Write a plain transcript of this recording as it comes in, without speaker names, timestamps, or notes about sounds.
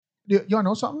Dude, you want to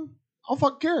know something? I'll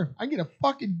fucking care. I get a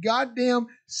fucking goddamn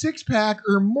 6-pack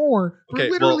or more for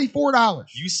literally $4.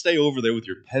 You stay over there with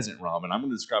your peasant ramen. I'm going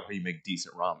to describe how you make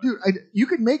decent ramen. Dude, you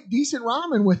can make decent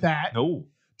ramen with that. No.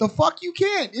 The fuck you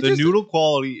can't. The noodle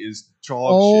quality is chalk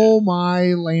Oh shit. my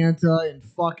Lanta and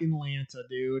fucking Lanta,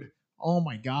 dude. Oh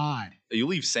my God. You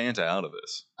leave Santa out of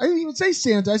this. I didn't even say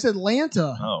Santa. I said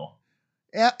Lanta. Oh.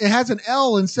 It has an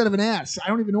L instead of an S. I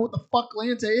don't even know what the fuck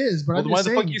Lanta is, but I'm just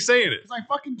saying. Why the fuck are you saying it? Because I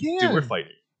fucking can. Dude, we're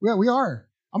fighting. Yeah, we are.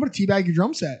 I'm going to teabag your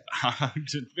drum set. I'm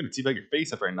just going to teabag your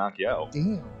face after I knock you out.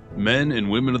 Damn. Men and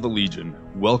women of the Legion,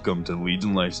 welcome to the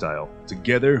Legion Lifestyle.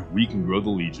 Together, we can grow the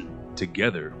Legion.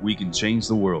 Together, we can change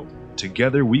the world.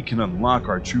 Together, we can unlock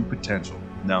our true potential.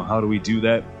 Now, how do we do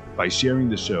that? By sharing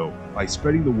the show, by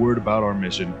spreading the word about our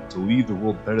mission to leave the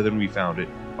world better than we found it,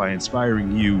 by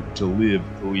inspiring you to live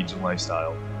the Legion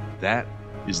lifestyle. That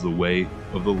is the way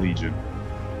of the Legion.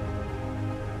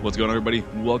 What's going on, everybody?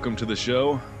 Welcome to the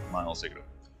show. Miles, take it away.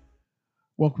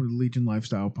 Welcome to the Legion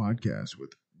Lifestyle Podcast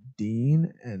with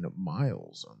Dean and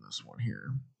Miles on this one here.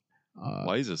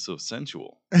 Why is it so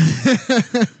sensual?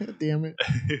 Damn it.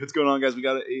 What's going on, guys? We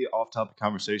got a off-topic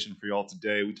conversation for y'all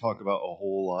today. We talk about a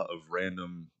whole lot of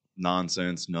random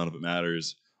nonsense. None of it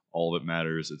matters. All of it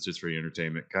matters. It's just for your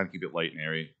entertainment. Kind of keep it light and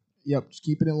airy. Yep, just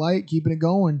keeping it light, keeping it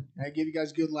going. I give you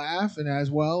guys a good laugh, and as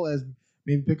well as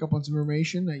maybe pick up on some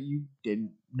information that you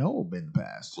didn't know in the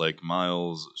past. Like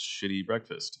Miles' shitty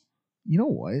breakfast. You know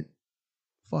what?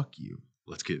 Fuck you.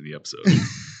 Let's get in the episode.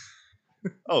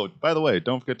 Oh, by the way,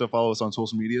 don't forget to follow us on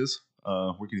social medias.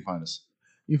 Where can you find us?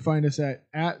 You find us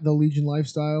at the Legion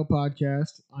Lifestyle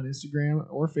Podcast on Instagram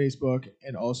or Facebook,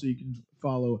 and also you can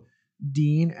follow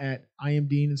Dean at I am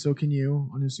Dean and so can you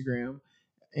on Instagram,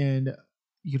 and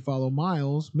you can follow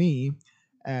Miles, me,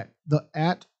 at the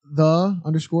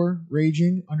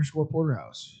 _raging_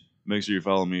 porterhouse. Make sure you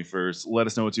follow me first. Let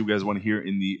us know what you guys want to hear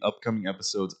in the upcoming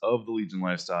episodes of the Legion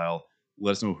Lifestyle.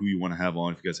 Let us know who you want to have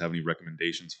on. If you guys have any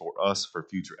recommendations for us for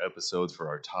future episodes, for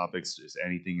our topics, just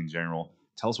anything in general.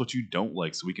 Tell us what you don't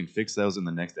like so we can fix those in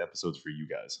the next episodes for you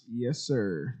guys. Yes,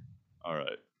 sir. All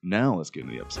right. Now let's get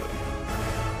into the episode.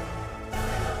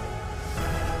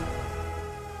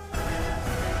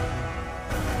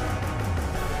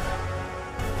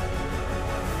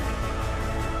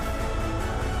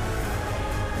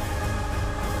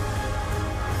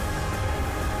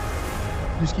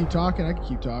 Just keep talking. I can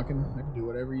keep talking. I can do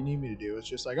whatever you need me to do. It's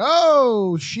just like,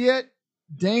 oh, shit.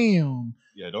 Damn.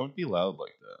 Yeah, don't be loud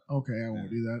like that. Okay, I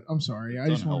won't do that. I'm sorry. I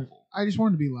It's just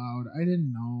wanted to be loud. I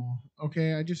didn't know.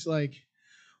 Okay, I just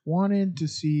wanted to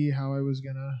see how I was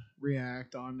gonna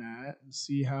react on that and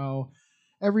see how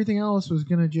everything else was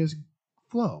gonna just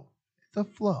flow. The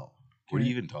flow. Okay? What are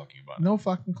you even talking about? No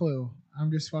fucking clue.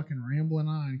 I'm just fucking rambling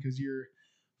on because you're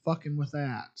fucking with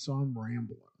that. So I'm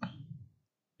rambling.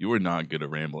 You are not good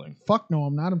at rambling. Fuck no,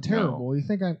 I'm not. I'm terrible. No. You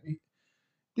think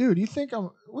Dude, you think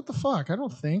I'm... What the fuck? I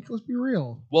don't think. Let's be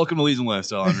real. Welcome to Legion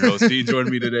Lifestyle. I'm your host, Steve.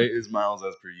 Joining me today is Miles,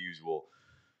 as per usual.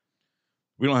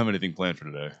 We don't have anything planned for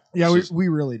today. Yeah, we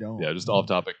really don't. Yeah, just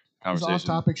off-topic conversation.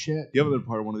 Off-topic shit. You haven't been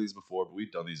part of one of these before, but we've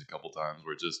done these a couple times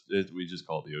where we just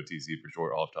call it the OTC for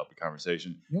short, off-topic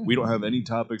conversation. Yeah. We don't have any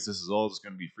topics. This is all just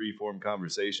going to be free-form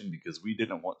conversation because we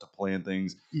didn't want to plan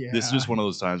things. Yeah. This is just one of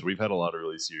those times where we've had a lot of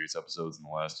really serious episodes in the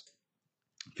last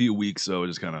few weeks, so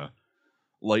just kind of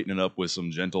lighten it up with some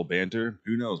gentle banter.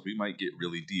 Who knows? We might get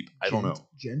really deep. I don't know.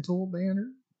 Gentle banter?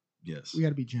 Yes. We got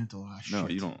to be gentle. No,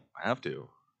 you don't have to.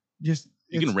 You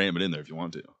can ram it in there if you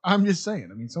want to. I'm just saying.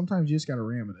 I mean, sometimes you just got to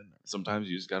ram it in there. Sometimes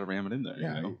you just got to ram it in there.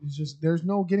 Yeah, you know? It's just there's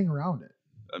no getting around it.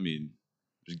 I mean,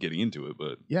 just getting into it,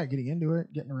 but yeah, getting into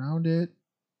it, getting around it.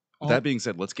 With that being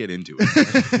said, let's get into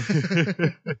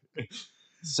it.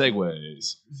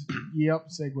 Segways. Yep,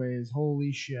 segues.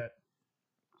 Holy shit.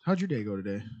 How'd your day go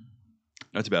today?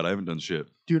 Not too bad. I haven't done shit.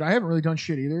 Dude, I haven't really done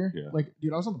shit either. Yeah.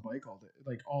 Dude, I was on the bike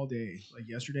all day,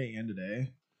 yesterday and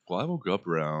today. Well, I woke up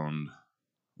around,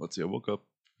 I woke up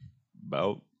at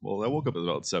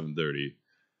about 7:30,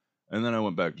 and then I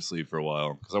went back to sleep for a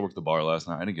while because I worked the bar last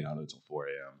night. I didn't get out of it until 4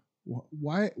 a.m.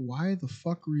 Why the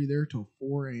fuck were you there till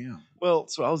 4 a.m.? Well,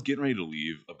 so I was getting ready to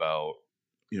leave about,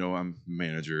 I'm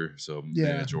manager, so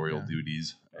managerial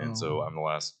duties, and so I'm the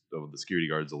last of the security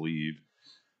guards to leave.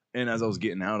 And as I was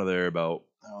getting out of there it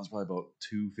was probably about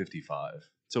 2:55,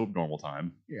 so normal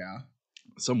time. Yeah.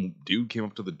 Some dude came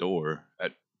up to the door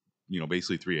at,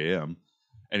 basically 3 a.m.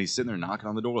 and he's sitting there knocking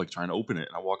on the door, trying to open it.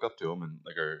 And I walk up to him, and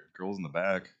our girls in the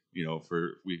back,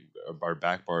 our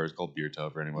back bar is called Beer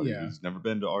Tub for anybody who's never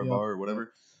been to our bar or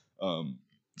whatever.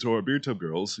 So our Beer Tub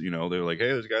girls, they're like, hey,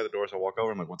 there's a guy at the door. So I walk over.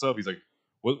 I'm like, what's up? He's like,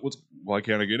 why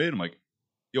can't I get in? I'm like,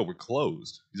 yo, we're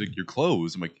closed. He's like, you're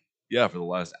closed. I'm like, yeah, for the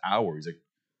last hour. He's like,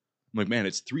 I'm like, man,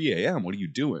 it's 3 a.m. What are you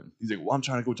doing? He's like, well, I'm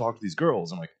trying to go talk to these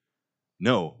girls. I'm like,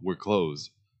 no, we're closed.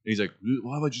 And he's like,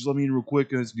 well, how about you just let me in real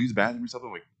quick and use the bathroom or something?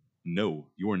 I'm like, no,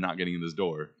 you are not getting in this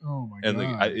door. Oh my and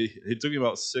god! like, it took me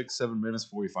about 6-7 minutes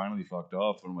before he finally fucked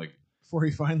off. And I'm like, before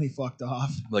he finally fucked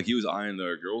off. Like he was eyeing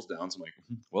the girls down. So I'm like,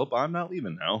 well, I'm not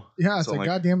leaving now. Yeah, it's so like,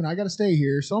 God damn it, I got to stay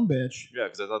here, some bitch. Yeah,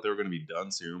 because I thought they were going to be done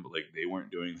soon, but like they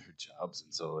weren't doing their jobs,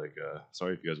 and so like,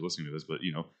 sorry if you guys are listening to this, but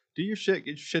do your shit,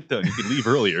 get your shit done. You can leave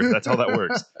earlier. That's how that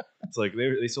works. It's like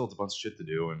they still have a bunch of shit to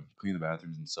do and clean the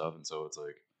bathrooms and stuff, and so it's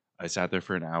like I sat there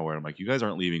for an hour. And I'm like, you guys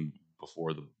aren't leaving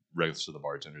before the rest of the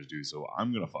bartenders do, so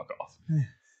I'm gonna fuck off.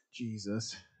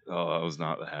 Jesus. Oh, I was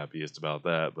not the happiest about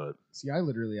that, but see,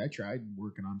 I tried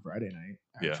working on Friday night.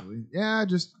 Actually, yeah,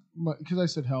 just because I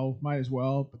said hell, might as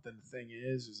well. But then the thing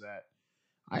is that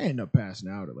I end up passing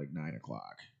out at like 9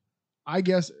 o'clock. I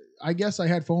guess I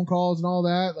had phone calls and all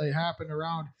that like happened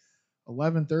around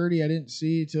 11:30. I didn't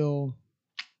see till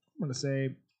I'm gonna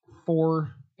say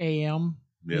 4 a.m.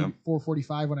 Yeah,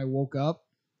 4:45 when I woke up.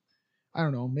 I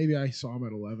don't know. Maybe I saw him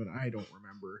at 11. I don't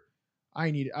remember. I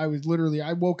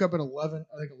woke up at 11,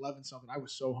 I think 11 something. I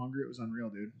was so hungry. It was unreal,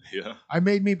 dude. Yeah. I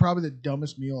made me probably the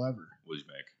dumbest meal ever. What did you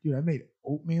make? Dude, I made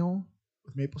oatmeal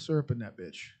with maple syrup in that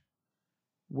bitch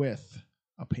with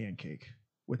a pancake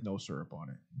with no syrup on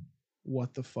it.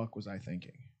 What the fuck was I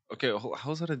thinking? Okay,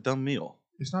 how's that a dumb meal?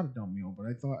 It's not a dumb meal, but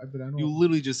I don't. You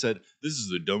literally just said, this is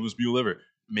the dumbest meal ever.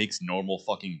 Makes normal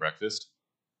fucking breakfast.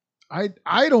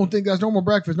 I don't think that's normal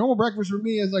breakfast. Normal breakfast for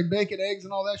me is like bacon, eggs,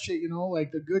 and all that shit.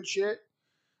 Like the good shit.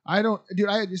 I don't, dude.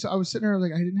 I was sitting there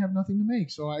like I didn't have nothing to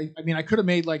make, so I could have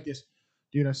made like this,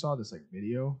 dude. I saw this like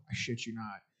video. I shit you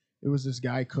not. It was this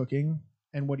guy cooking,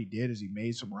 and what he did is he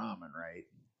made some ramen, right?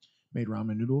 Made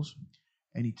ramen noodles,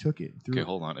 and he took it and threw. Okay,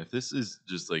 hold on. If this is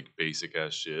just like basic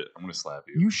ass shit, I'm gonna slap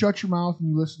you. You shut your mouth and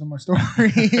you listen to my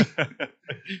story.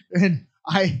 And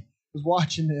I was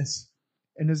watching this.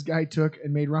 And this guy took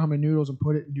and made ramen noodles and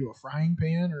put it into a frying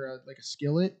pan or like a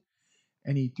skillet.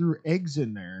 And he threw eggs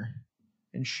in there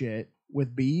and shit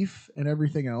with beef and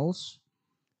everything else.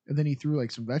 And then he threw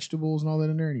like some vegetables and all that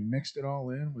in there. And he mixed it all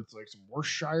in with like some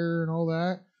Worcestershire and all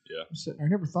that. Yeah. I'm sitting there, I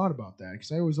never thought about that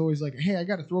because I was always like, hey, I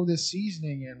got to throw this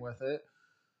seasoning in with it.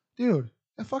 Dude,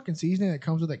 that fucking seasoning that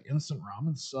comes with like instant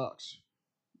ramen sucks.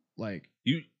 Like.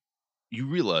 You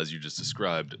realize you just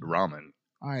described ramen.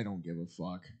 I don't give a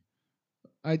fuck.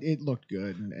 It looked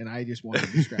good, and I just wanted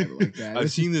to describe it like that. I've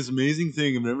seen this amazing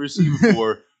thing I've never seen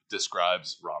before.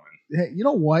 Describes ramen. Hey, you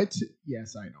know what?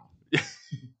 Yes, I know.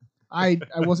 I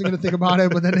wasn't going to think about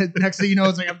it, but then next thing you know,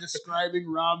 it's like I'm describing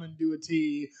ramen to a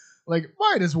T. Like,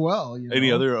 might as well.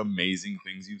 Any other amazing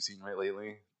things you've seen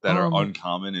lately that are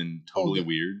uncommon and totally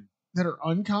weird? That are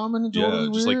uncommon and totally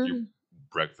weird? Just like your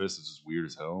breakfast is just weird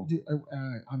as hell. Dude,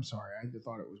 I'm sorry. I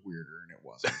thought it was weirder, and it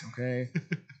wasn't, okay?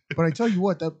 But I tell you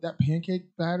what, that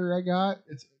pancake batter I got,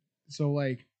 so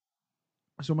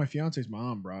my fiance's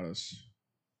mom brought us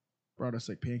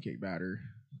like pancake batter.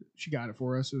 She got it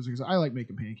for us. It was because I like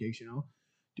making pancakes,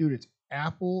 Dude, it's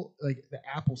apple, like the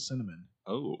apple cinnamon.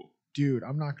 Oh. Dude,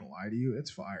 I'm not gonna lie to you,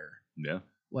 it's fire. Yeah.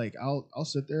 Like I'll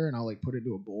sit there and I'll like put it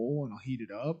into a bowl and I'll heat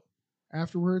it up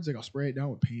afterwards. Like I'll spray it down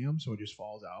with Pam so it just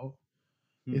falls out.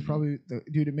 Mm-hmm. It's probably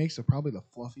it makes probably the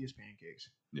fluffiest pancakes.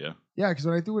 Yeah. Yeah, because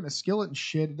when I threw it in a skillet and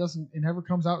shit, it never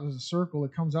comes out as a circle.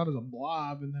 It comes out as a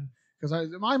blob, and then because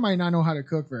I might not know how to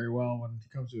cook very well when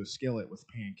it comes to a skillet with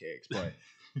pancakes, but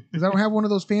because I don't have one of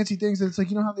those fancy things that it's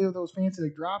like how they have those fancy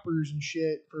like droppers and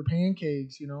shit for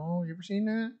pancakes. You ever seen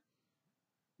that?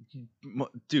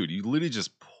 Dude, you literally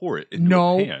just pour it into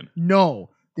a pan. No.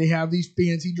 They have these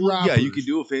fancy droppers. Yeah, you can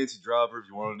do a fancy dropper if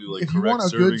you want to do like if you want a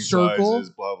serving good circle, sizes,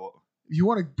 blah blah. If you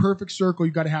want a perfect circle,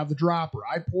 you got to have the dropper.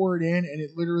 I pour it in, and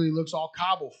it literally looks all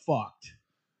cobble fucked.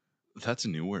 That's a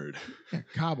new word. Yeah,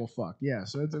 cobble fucked. Yeah,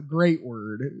 so it's a great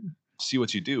word. See,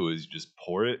 what you do is you just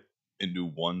pour it into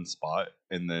one spot,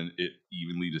 and then it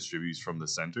evenly distributes from the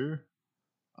center.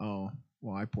 Oh,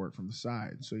 well, I pour it from the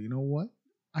side. So you know what?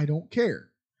 I don't care.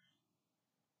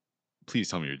 Please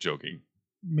tell me you're joking.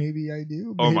 Maybe I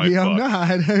do. Maybe I'm not.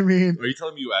 I mean, are you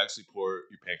telling me you actually pour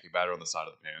your pancake batter on the side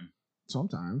of the pan?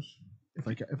 Sometimes, if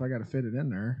I got to fit it in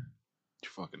there.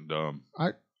 You're fucking dumb.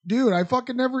 I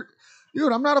fucking never.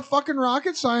 Dude, I'm not a fucking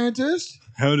rocket scientist.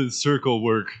 How does circle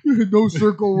work? No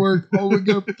circle work. Oh, we're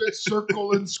gonna fit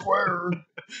circle and square.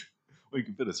 Well, you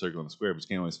can fit a circle in a square, but you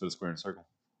can't always fit a square in a circle.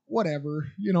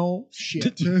 Whatever,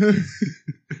 shit.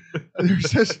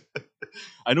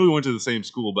 I know we went to the same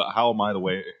school, but how am I the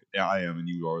way I am and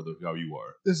you are how you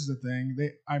are? This is the thing.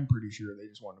 I'm pretty sure they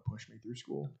just wanted to push me through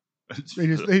school. They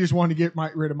just wanted to get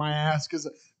rid of my ass because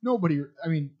nobody. I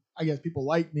mean, I guess people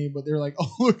like me, but they're like,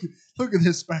 oh, look at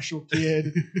this special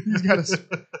kid.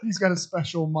 He's got a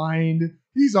special mind.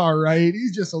 He's all right.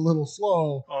 He's just a little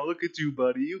slow. Oh, look at you,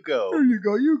 buddy. You go. Here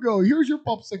you go. Here's your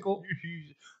popsicle.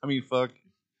 I mean, fuck.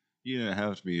 You didn't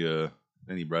have to be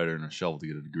any brighter than a shovel to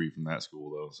get a degree from that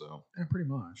school, though. So Yeah, pretty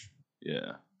much.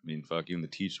 yeah, I mean, fuck. Even the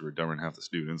teachers were dumber than half the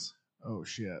students. Oh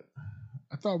shit!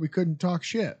 I thought we couldn't talk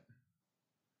shit.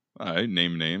 All right,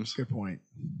 name names. Good point.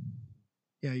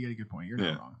 Yeah, you got a good point. You're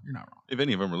not wrong. You're not wrong. If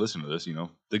any of them are listening to this,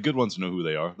 the good ones know who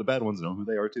they are. The bad ones know who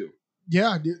they are too.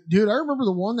 Yeah, dude, I remember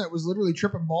the one that was literally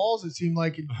tripping balls. It seemed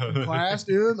like in class,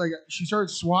 dude. Like she started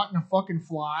swatting a fucking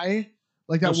fly.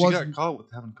 Like that She was got caught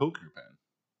with having coke in her pen.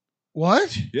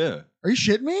 what? Yeah, Are you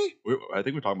shitting me? I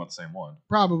think we're talking about the same one.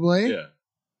 Probably. Yeah,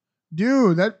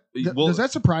 Dude, Well- does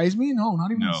that surprise me? No, not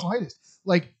even No. the slightest.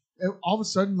 Like all of a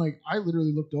sudden, like I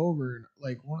literally looked over and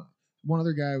like one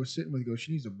other guy I was sitting with goes,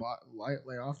 she needs to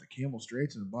lay off the Camel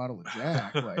Straights and a bottle of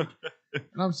Jack. Like,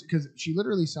 and because she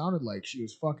literally sounded like she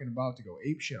was fucking about to go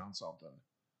ape shit on something.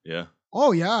 yeah.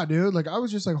 Oh yeah, dude. Like I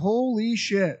was just like, holy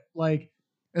shit. Like,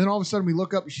 and then all of a sudden we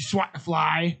look up and she's swatting a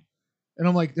fly, and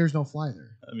I'm like, there's no fly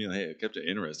there. I mean, hey, it kept it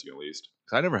interesting at least.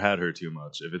 Because I never had her too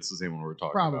much. If it's the same one we're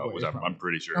talking Probably, about, which it's I'm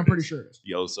pretty sure. I'm pretty sure it is.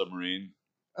 Yellow Submarine.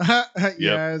 Yeah,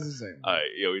 it's the same.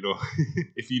 Yeah, we know.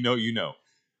 If you know, you know.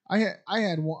 I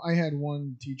had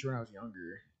one teacher when I was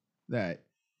younger that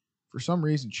for some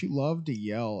reason she loved to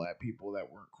yell at people that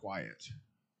weren't quiet,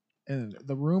 and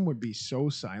the room would be so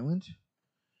silent,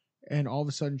 and all of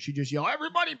a sudden she just yell,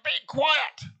 "Everybody be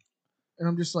quiet!" And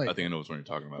I'm just like, I think I know what you're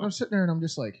talking about. I'm sitting there and I'm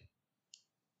just like,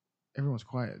 everyone's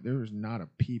quiet. There was not a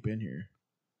peep in here.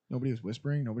 Nobody was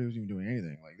whispering. Nobody was even doing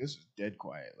anything. Like this is dead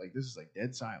quiet. Like this is like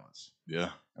dead silence. Yeah.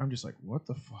 I'm just like, what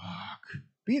the fuck?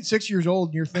 Being 6 years old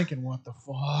and you're thinking, what the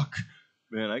fuck?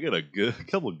 Man, I got a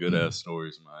couple of good ass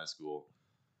stories from high school.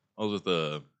 I was with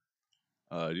do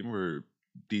you remember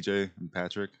DJ and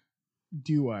Patrick?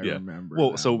 Do I Yeah. remember? Well,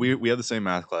 them? so we had the same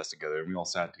math class together, and we all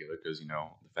sat together because the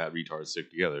fat retards stick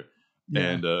together. Yeah.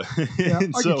 And Yeah,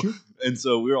 and I get you.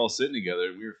 so we were all sitting together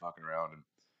and we were fucking around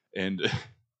and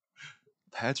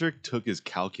Patrick took his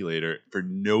calculator for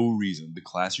no reason. The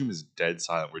classroom is dead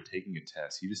silent. We're taking a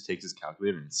test. He just takes his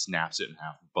calculator and snaps it in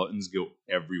half. Buttons go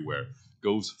everywhere.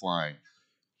 Goes flying.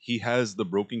 He has the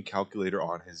broken calculator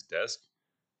on his desk.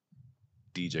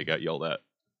 DJ got yelled at.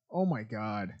 Oh my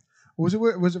god. Was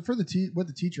it for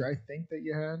the teacher I think that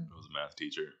you had? It was a math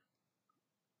teacher.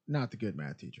 Not the good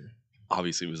math teacher.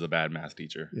 Obviously, it was a bad math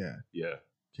teacher. Yeah. Yeah.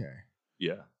 Okay.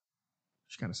 Yeah.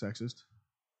 She's kind of sexist.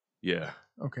 Yeah.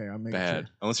 Okay, I'm making Bad.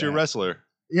 sure. Unless you're a wrestler.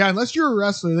 Yeah, unless you're a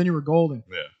wrestler, then you were golden.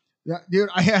 Yeah. Yeah, dude,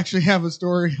 I actually have a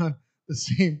story on the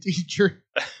same teacher.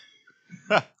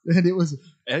 And it was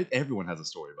Everyone has a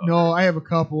story about no, her. I have a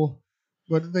couple.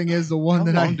 But the thing is, the one How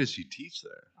that long did she teach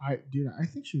there? I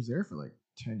think she was there for like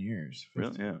 10 years. 15,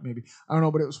 Really? Yeah. Maybe. I don't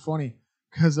know, but it was funny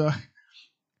because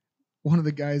one of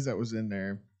the guys that was in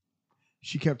there,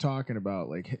 she kept talking about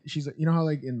like, she's like, you know how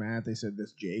like in math they said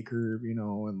this J curve,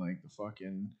 and like the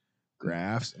fucking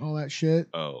graphs and all that shit.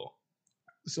 Oh.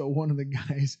 So one of the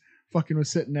guys fucking was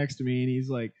sitting next to me and he's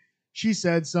like, she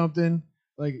said something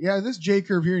like, yeah, this J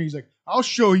curve here. And he's like, I'll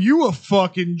show you a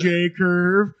fucking J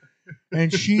curve.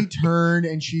 And she turned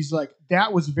and she's like,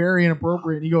 that was very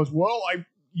inappropriate. And he goes, well,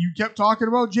 you kept talking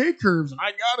about J curves and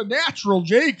I got a natural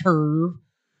J curve.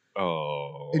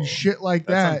 Oh. And shit like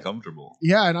That's that. uncomfortable.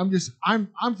 Yeah. And I'm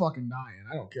fucking dying.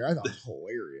 I don't care. I thought it was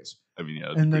hilarious. I mean, yeah,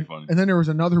 that's And pretty then, funny. and then there was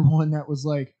another one that was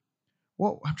like,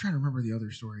 well, I'm trying to remember the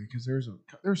other story because there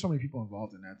were so many people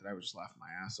involved in that I was just laughing my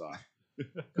ass off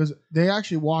because they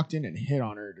actually walked in and hit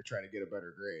on her to try to get a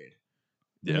better grade.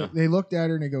 Yeah. They looked at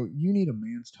her and they go, you need a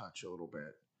man's touch a little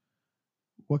bit.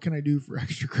 What can I do for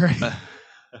extra credit?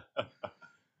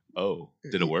 Oh,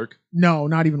 did it work? No,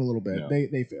 not even a little bit. No.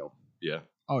 They failed. Yeah.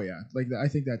 Oh yeah. Like I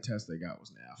think that test they got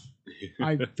was an F.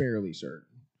 I'm fairly certain.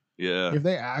 Yeah. If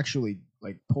they actually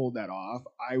like pulled that off,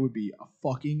 I would be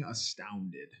fucking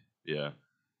astounded. Yeah.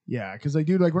 Yeah, because like,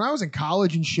 dude, like when I was in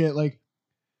college and shit, like,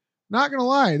 not gonna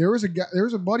lie, there was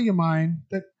a buddy of mine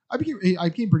that I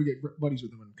became pretty good buddies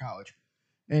with him in college,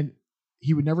 and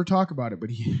he would never talk about it, but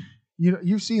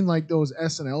you've seen like those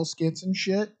SNL skits and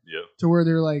shit, Yep. to where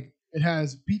they're like, it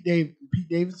has Pete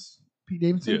Davidson,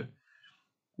 Yeah.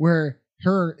 where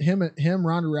him,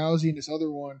 Ronda Rousey, and this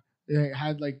other one, they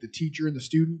had like the teacher and the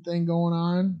student thing going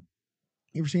on.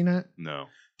 You ever seen that? No.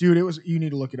 Dude, you need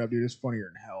to look it up, dude. It's funnier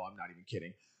than hell. I'm not even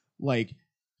kidding. Like,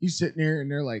 he's sitting there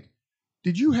and they're like,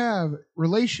 did you have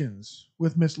relations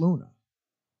with Miss Luna?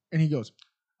 And he goes,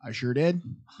 I sure did.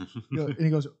 And he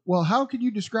goes, well, how could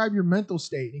you describe your mental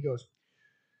state? And he goes,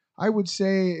 I would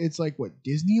say it's like what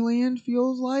Disneyland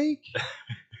feels like.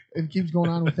 It keeps going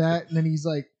on with that. And then he's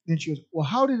like, then she goes, well,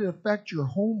 how did it affect your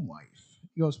home life?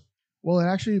 He goes, well, it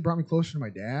actually brought me closer to my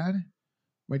dad.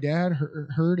 My dad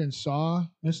heard and saw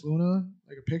Miss Luna,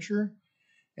 like a picture.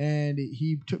 And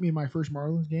he took me to my first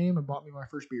Marlins game and bought me my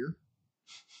first beer.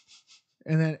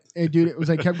 And then, dude, it was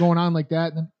like kept going on like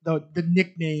that. And then the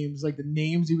nicknames, like the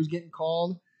names he was getting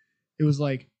called, it was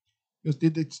like, he goes,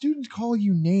 did the students call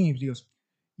you names? He goes,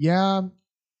 yeah.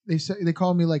 They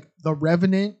called me like the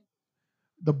Revenant,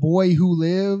 the boy who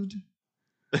lived.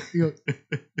 He goes,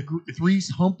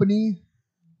 Three's Humpany.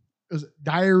 It was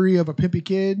Diary of a Pimpy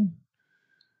Kid.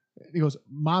 He goes,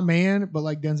 my man, but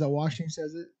like Denzel Washington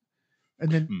says it.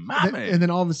 And then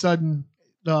all of a sudden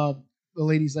the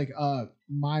lady's like,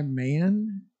 my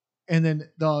man. And then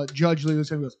the judge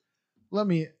literally goes, let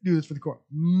me do this for the court.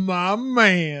 My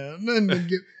man. And then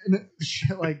and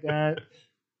shit like that. And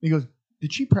he goes,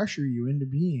 did she pressure you into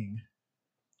being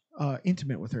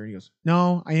intimate with her? And he goes,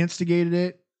 no, I instigated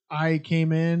it. I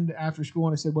came in after school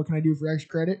and I said, what can I do for extra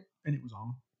credit? And it was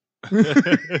on.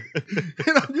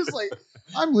 And I'm just like,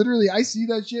 I see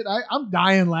that shit. I'm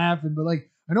dying laughing, but like,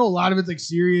 I know a lot of it's like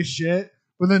serious shit,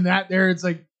 but then it's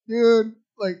like, dude,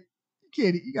 like,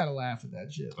 you gotta laugh at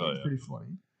that shit. Like, it's pretty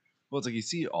funny. Well, it's like you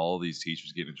see all these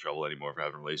teachers get in trouble anymore for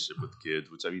having a relationship with kids,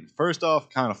 which I mean, first off,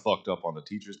 kind of fucked up on the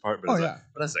teacher's part, but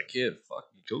but as a kid, fuck,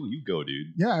 you go,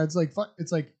 dude. Yeah, it's like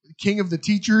king of the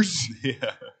teachers.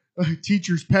 Yeah,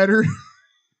 teacher's petter.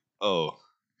 Oh,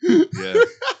 yeah.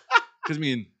 Because I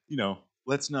mean,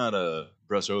 let's not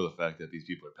brush over the fact that these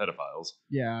people are pedophiles.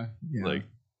 Yeah. Like,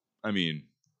 I mean,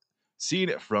 seeing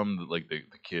it from the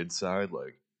kid side,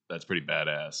 like, that's pretty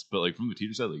badass. But like from the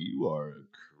teacher side, like, you are a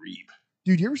creep.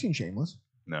 Dude, you ever seen Shameless?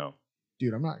 No.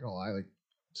 Dude, I'm not gonna lie. Like,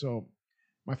 so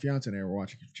my fiance and I were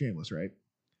watching Shameless, right?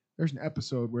 There's an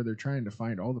episode where they're trying to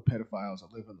find all the pedophiles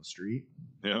that live on the street.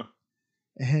 Yeah.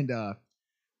 And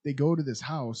they go to this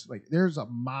house. Like, there's a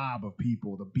mob of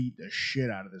people to beat the shit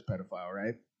out of this pedophile,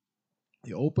 right?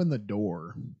 They open the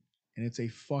door, and it's a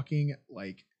fucking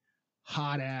like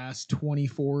hot ass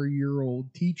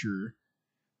 24-year-old teacher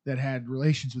that had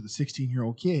relations with a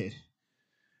 16-year-old kid.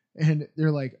 And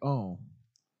they're like, oh,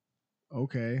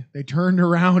 okay. They turned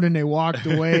around and they walked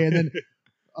away. And then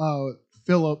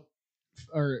Philip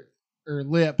or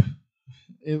Lip,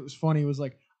 it was funny. It was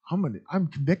like, I'm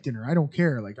convicting her. I don't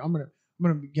care. Like, I'm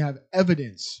gonna have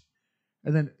evidence.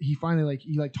 And then he finally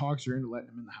he talks her into letting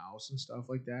him in the house and stuff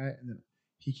like that. And then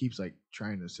he keeps like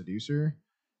trying to seduce her,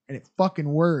 and it fucking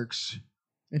works.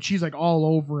 And she's like all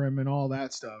over him and all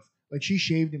that stuff. Like, she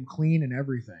shaved him clean and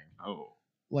everything. Oh,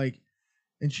 like,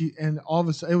 and all of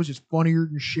a sudden it was just funnier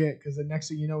than shit. Because the next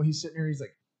thing you know, he's sitting there. He's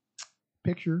like,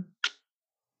 picture.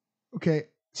 Okay,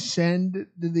 send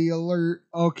the alert.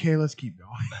 Okay, let's keep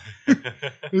going.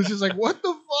 It was just like, what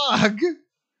the fuck?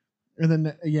 And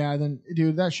then,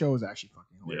 dude, that show is actually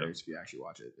fucking hilarious if you actually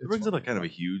watch it. It brings up kind of a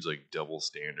huge double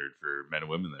standard for men and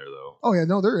women there, though. Oh yeah,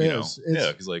 no, there is.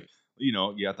 Yeah, because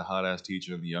you got the hot ass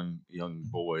teacher and the young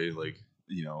boy,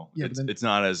 it's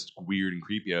not as weird and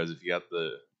creepy as if you got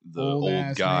the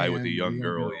old guy with the young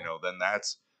girl. Then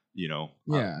that's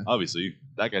obviously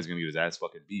that guy's gonna get his ass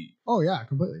fucking beat. Oh yeah,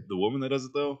 completely. The woman that does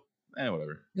it though,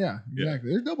 whatever. Yeah, exactly.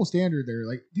 There's double standard there.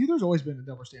 Like, dude, there's always been a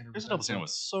double standard. There's a double standard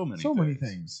with so many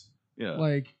things. Yeah.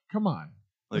 Like, come on.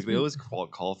 Like, they always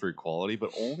call for equality,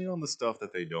 but only on the stuff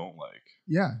that they don't like.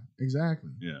 Yeah,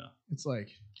 exactly. Yeah. It's like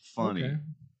funny. Okay.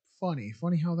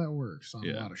 Funny how that works on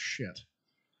a lot of shit.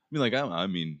 I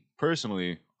mean,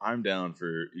 personally, I'm down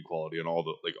for equality on all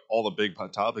the big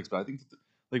topics, but I think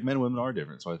that, men and women are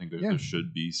different, so I think there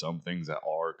should be some things that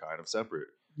are kind of separate.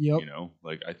 Yep.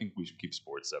 I think we should keep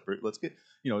sports separate. Let's get,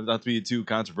 not to be too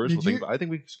controversial thing, but I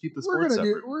think we should keep the sports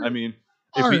separate. I mean,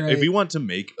 if we want to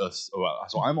make us,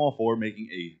 so I'm all for making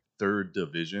a third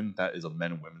division that is a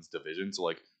men and women's division.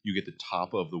 So you get the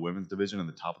top of the women's division and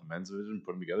the top of the men's division,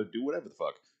 put them together, do whatever the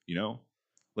fuck,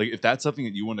 if that's something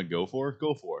that you want to go for,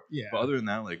 go for. Yeah. But other than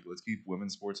that, let's keep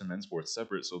women's sports and men's sports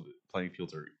separate so the playing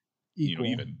fields are equal.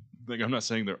 Even. I'm not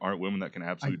saying there aren't women that can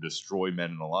absolutely destroy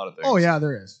men in a lot of things. Oh yeah,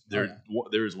 there is. There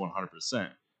is 100%.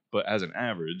 But as an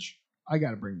average, I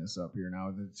got to bring this up here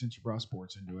now. Since you brought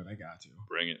sports into it, I got to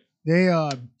bring it. They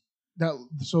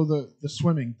the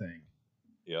swimming thing.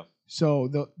 Yeah. So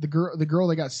the girl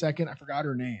that got second, I forgot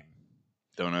her name.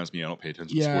 Don't ask me. I don't pay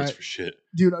attention to sports for shit.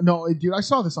 Dude, I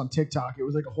saw this on TikTok. It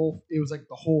was like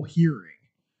the whole hearing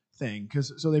thing.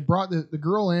 So they brought the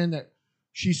girl in that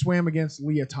she swam against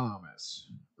Leah Thomas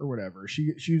or whatever.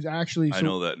 She was actually. I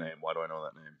know that name. Why do I know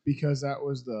that name? Because that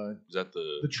was the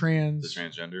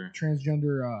transgender.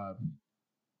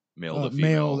 male to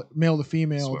female male to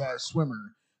female swimmer. that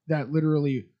swimmer that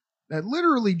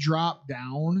literally dropped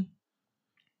down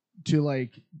to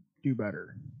like do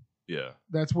better. Yeah.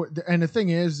 That's what, and the thing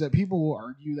is that people will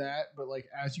argue that, but like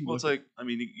as you Well, look it's like, I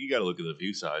mean, you got to look at the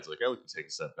few sides. Like, I like to take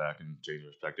a step back and change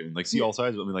perspective and like see all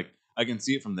sides. I mean, like, I can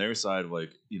see it from their side.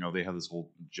 Like, you know, they have this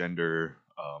whole gender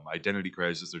identity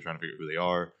crisis. They're trying to figure out who they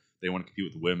are. They want to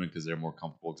compete with women because they're more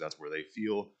comfortable because that's where they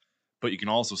feel. But you can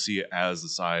also see it as the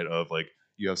side of like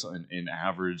you have an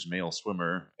average male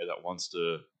swimmer that wants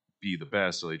to be the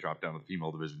best, so they drop down to the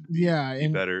female division to be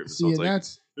better. See, so it's like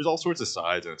that's, there's all sorts of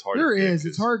sides, and it's hard.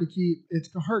 It's hard to keep. It's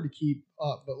hard to keep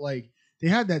up. But like they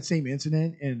had that same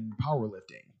incident in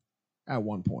powerlifting at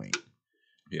one point.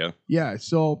 Yeah. Yeah.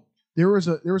 So there was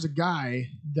a guy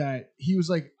that he was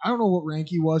like, I don't know what rank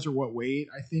he was or what weight.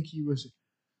 I think he was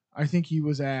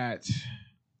at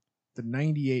the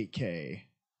 98K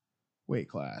weight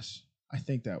class. I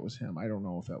think that was him. I don't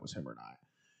know if that was him or not.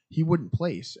 He wouldn't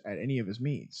place at any of his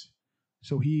meets.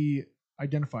 So he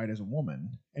identified as a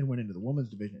woman and went into the women's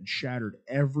division and shattered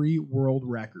every world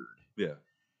record. Yeah.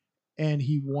 And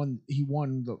he won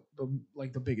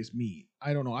the biggest meet.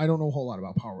 I don't know a whole lot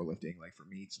about powerlifting like for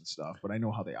meets and stuff, but I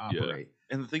know how they operate.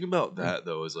 Yeah. And the thing about that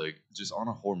though is like just on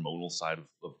a hormonal side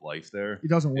of life there, it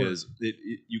doesn't work.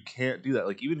 You can't do that.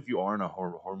 Like even if you are in a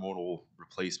hormonal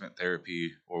replacement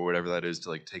therapy or whatever that is to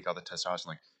like take out the testosterone,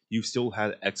 like you've still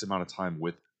had X amount of time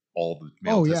with all the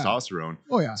male testosterone.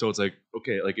 Oh yeah. So it's like,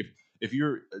 okay, like if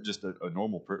you're just a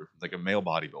normal like a male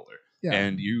bodybuilder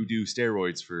and you do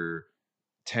steroids for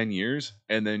 10 years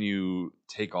and then you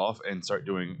take off and start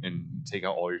doing and take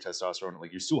out all your testosterone,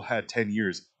 like you still had 10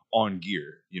 years on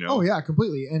gear, you know? Oh yeah,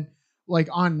 completely. And like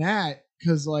on that,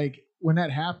 because like when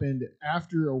that happened,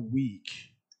 after a week,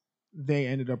 they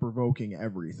ended up revoking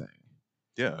everything.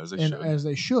 Yeah, as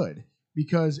they should.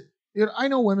 Because I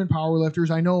know women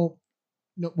powerlifters, I know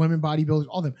women bodybuilders,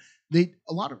 all of them.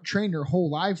 A lot of them train their whole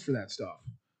lives for that stuff.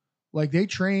 Like they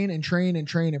train and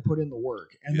put in the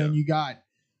work, and then you got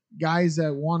guys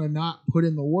that want to not put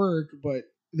in the work, but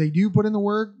they do put in the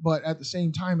work. But at the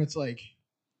same time, it's like,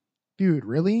 dude,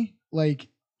 really? Like,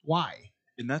 why?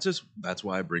 And that's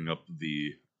why I bring up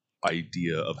the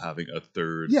idea of having a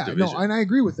third division. No, and I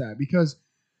agree with that because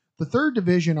the third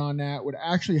division on that would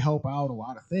actually help out a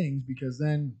lot of things because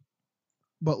then,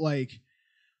 but like,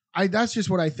 that's just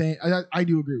what I think. I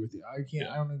do agree with you. I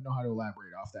don't even know how to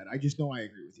elaborate off that. I just know I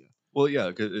agree with you. Well, yeah,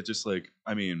 because it's just like,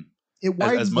 I mean, it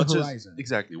widens the horizon.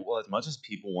 Exactly. Well, as much as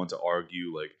people want to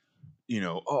argue, like, you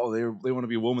know, oh, they want to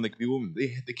be a woman, they can be a woman.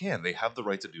 They can. They have the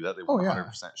right to do that. They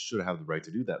 100% should have the right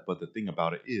to do that. But the thing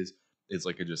about it is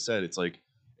like I just said, it's like,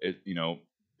 you know,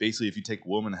 basically if you take a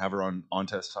woman, have her on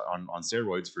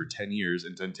steroids for 10 years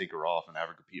and then take her off and have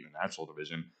her compete in a natural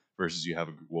division versus you have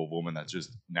a woman that's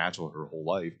just natural her whole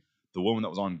life. The woman that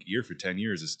was on gear for 10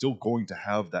 years is still going to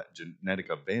have that genetic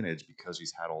advantage because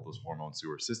she's had all those hormones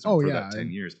through her system for that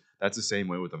 10 years. That's the same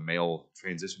way with a male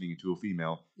transitioning into a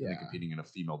female and competing in a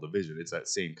female division. It's that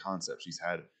same concept. She's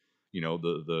had, you know,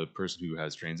 the person who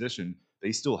has transitioned,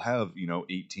 they still have, you know,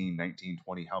 18, 19,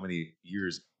 20, how many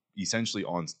years essentially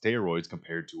on steroids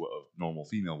compared to what a normal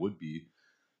female would be.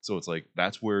 So it's like,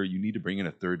 that's where you need to bring in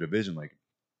a third division, like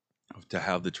to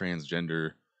have the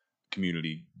transgender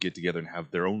community get together and have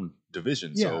their own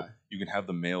division. So you can have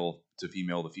the male to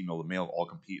female, the female to male all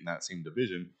compete in that same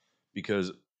division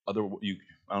because I don't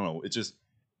know. It's just,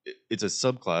 it's a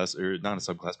subclass or not a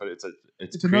subclass, but it's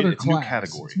another class. New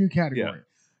category. It's a new category.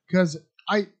 Because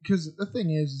the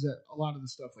thing is that a lot of that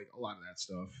stuff,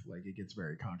 like it gets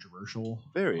very controversial.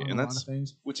 And that's lot of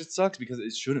things. Which it sucks because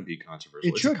it shouldn't be controversial.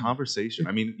 It's a conversation.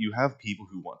 I mean, you have people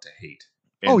who want to hate.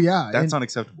 That's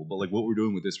unacceptable. But like what we're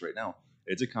doing with this right now,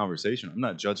 it's a conversation. I'm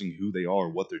not judging who they are or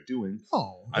what they're doing.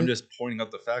 I'm just pointing out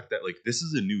the fact that like this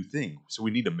is a new thing, so we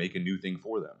need to make a new thing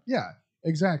for them. Yeah,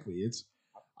 exactly.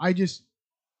 I don't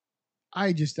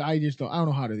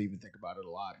know how to even think about it a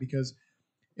lot because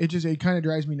it kind of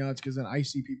drives me nuts because then I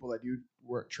see people that do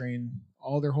train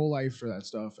all their whole life for that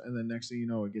stuff, and then next thing you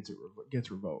know, it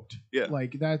gets revoked. Yeah,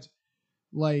 like that's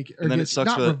like, and then it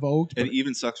sucks not revoked, and it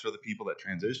even sucks for the people that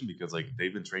transition because like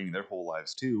they've been training their whole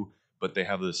lives too. But they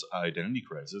have this identity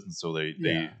crisis, and so they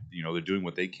you know, they're doing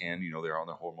what they can. You know, they're on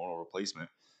their hormonal replacement,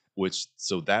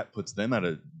 so that puts them at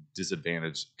a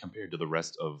disadvantage compared to the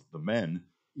rest of the men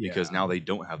because now they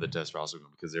don't have the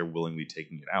testosterone because they're willingly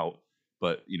taking it out.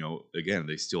 But you know, again,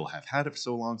 they still have had it for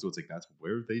so long, so it's like that's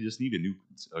where they just need a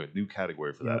new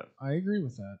category for that. I agree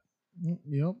with that.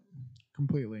 Yep,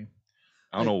 completely.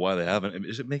 I don't know why they haven't.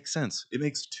 It makes sense. It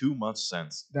makes too much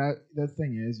sense. The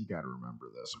thing is, you got to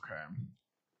remember this, okay?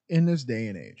 In this day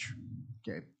and age,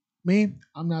 okay, Me,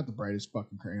 I'm not the brightest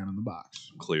fucking crayon in the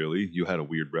box. Clearly, you had a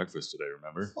weird breakfast today,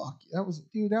 remember? Fuck,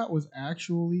 that was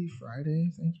actually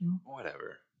Friday. Thank you.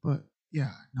 Whatever. But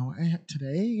yeah, no,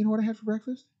 today. You know what I had for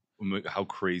breakfast? How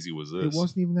crazy was this? It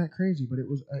wasn't even that crazy, but it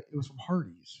was from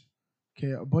Hardee's.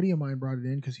 Okay, a buddy of mine brought it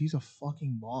in because he's a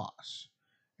fucking boss,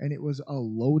 and it was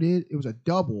a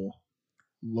double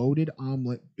loaded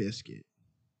omelet biscuit.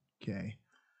 Okay,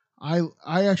 I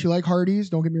actually like Hardee's.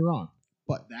 Don't get me wrong,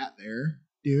 but that there,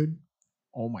 dude,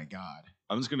 oh my god.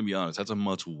 I'm just gonna be honest. That's a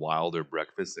much wilder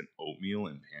breakfast than oatmeal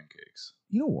and pancakes.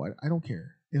 You know what? I don't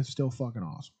care. It's still fucking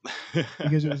awesome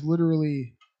because it was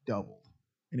literally doubled,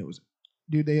 and it was,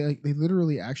 dude. They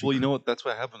literally actually. Well, you know what? That's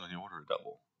what happens when you order a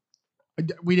double.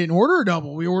 We didn't order a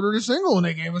double. We ordered a single, and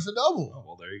they gave us a double. Oh,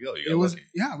 well, there you go. You got lucky.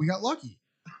 Yeah, we got lucky.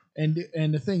 And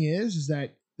the thing is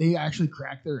that they actually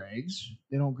crack their eggs.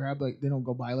 They don't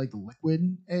go buy like the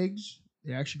liquid eggs.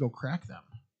 They actually go crack them.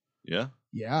 Yeah.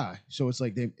 Yeah. So it's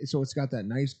like it's got that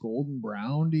nice golden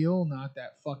brown deal, not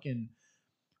that fucking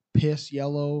piss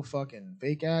yellow fucking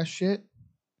fake ass shit.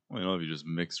 Well, you know, if you just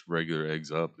mix regular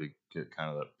eggs up, they get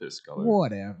kind of that piss color.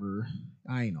 Whatever.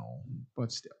 I know,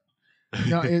 but still.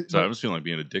 No, Sorry, I'm just feeling like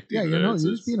being addicted. Yeah, you're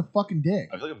just being a fucking dick.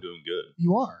 I feel like I'm doing good.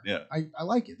 You are. Yeah. I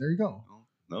like it. There you go.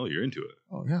 No, you're into it.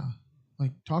 Oh yeah.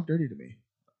 Like talk dirty to me.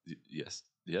 Yes.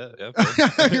 Yeah.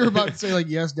 You're about to say like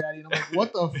yes, daddy, and I'm like,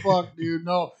 what the fuck, dude?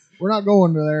 No, we're not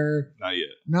going to there. Not yet.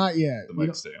 Not yet. The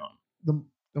mics stay on.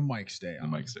 The mics stay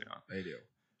on. The mics stay on. They do.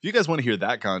 If you guys want to hear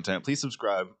that content, please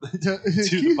subscribe to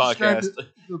the podcast.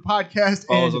 The podcast.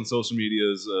 Follow us on social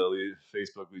medias: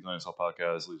 Facebook, Legion Lifestyle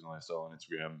Podcast, Legion Lifestyle on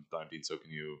Instagram. I'm Dean. So can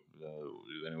you?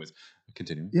 Anyways,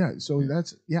 continue. Yeah. So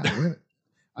that's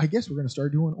I guess we're gonna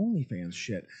start doing OnlyFans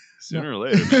shit sooner or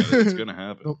later. Man, it's gonna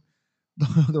happen.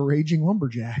 The raging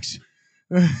lumberjacks.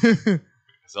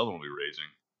 Seldom will be raging.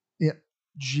 Yeah.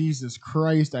 Jesus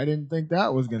Christ! I didn't think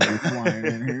that was gonna be flying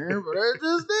in here, but it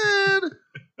just did.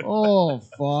 Oh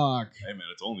fuck! Hey man,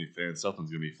 it's OnlyFans.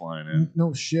 Something's gonna be flying in.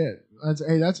 No shit.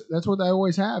 That's what I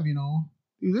always have, you know.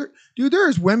 Dude,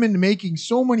 there's women making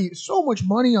so much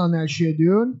money on that shit,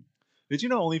 dude. Did you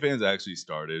know OnlyFans actually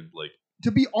started like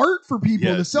to be art for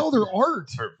people to sell their art?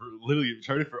 Literally, it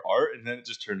started for art, and then it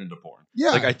just turned into porn. Yeah,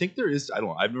 like I think there is. I don't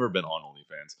know. I've never been on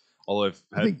OnlyFans. Although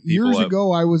I think years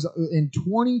ago, I was in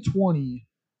 2020.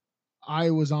 I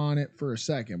was on it for a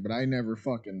second, but I never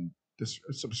fucking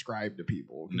subscribe to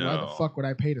people. No. Why the fuck would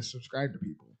I pay to subscribe to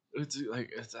people? It's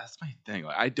like that's my thing.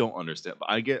 Like I don't understand, but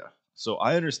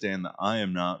I understand that I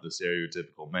am not the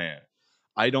stereotypical man.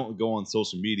 I don't go on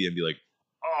social media and be like,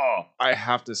 "Oh, I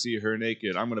have to see her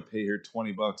naked. I'm gonna pay her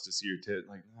 $20 to see her tit."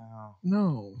 Like,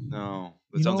 no.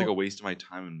 That sounds like a waste of my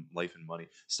time and life and money.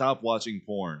 Stop watching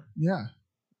porn. Yeah.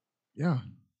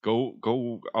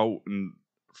 Go out and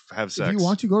have sex. If you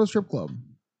want to, go to a strip club.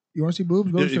 You want to see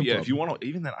boobs? Go to a strip club. If you want to,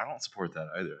 even then, I don't support that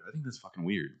either. I think that's fucking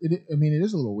weird. It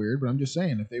is a little weird, but I'm just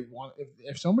saying,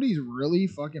 if somebody's really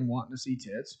fucking wanting to see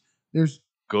tits,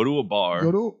 go to a bar,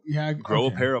 grow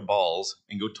a pair of balls,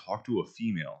 and go talk to a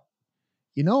female.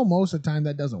 You know, most of the time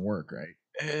that doesn't work, right?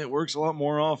 It works a lot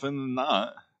more often than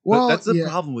not. Well, but that's the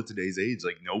problem with today's age.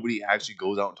 Like nobody actually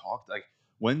goes out and talks. I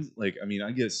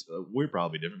guess we're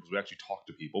probably different because we actually talk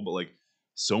to people, but like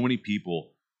so many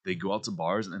people. They go out to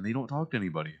bars and they don't talk to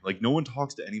anybody. Like no one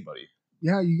talks to anybody.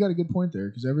 Yeah, you got a good point there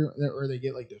because or they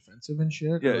get like defensive and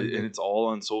shit. Yeah, and it's all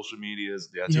on social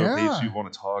medias. That's how page you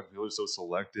want to talk. People are so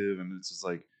selective, and it's just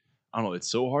like I don't know.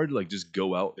 It's so hard to like just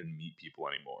go out and meet people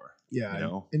anymore. Yeah, you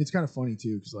know? And it's kind of funny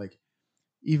too because like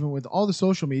even with all the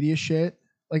social media shit,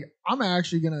 like I'm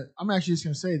actually just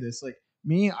gonna say this. Like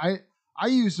me, I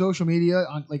use social media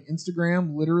on like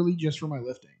Instagram literally just for my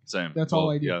lifting. Same. That's all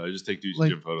I do. Yeah, I just take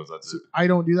gym photos. That's it. I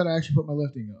don't do that. I actually put my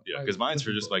lifting up. Yeah, because mine's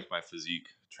for just like my physique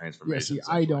transformation. Yeah,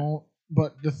 see, I don't.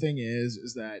 But the thing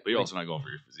is that. But you're also not going for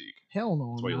your physique. Hell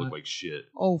no. That's why you look like shit.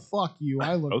 Oh fuck you!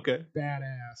 I look okay.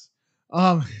 Badass.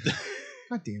 God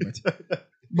damn it.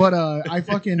 But I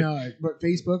fucking but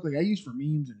Facebook like I use for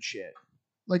memes and shit.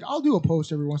 Like I'll do a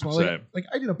post every once in a while. Like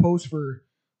I did a post for.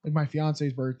 Like my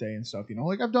fiance's birthday and stuff, you know.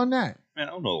 Like I've done that. Man,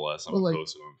 I don't know the last time I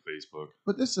posted on Facebook.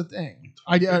 But this is the thing,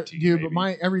 I do.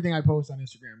 But everything I post on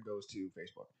Instagram goes to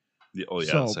Facebook. Yeah,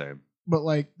 so, same. But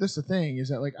like this is the thing is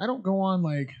that like I don't go on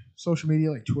like social media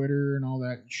like Twitter and all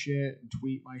that and shit and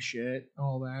tweet my shit and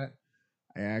all that.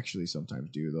 I actually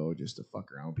sometimes do though, just to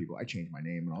fuck around with people. I change my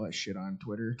name and all that shit on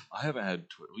Twitter. I haven't had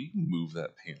Twitter. Well, you can move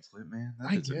that pamphlet, man.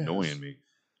 That's annoying me.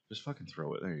 Just fucking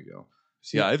throw it. There you go.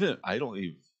 See, yeah, I don't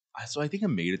even So I think I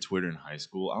made a Twitter in high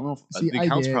school. I don't know if See, the I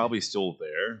account's did. probably still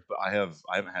there, but I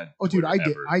haven't had. Oh, dude, Twitter I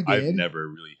did. ever. I did. I've never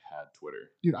really had Twitter.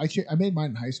 Dude, I made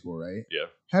mine in high school, right? Yeah.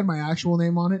 Had my actual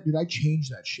name on it. Dude, I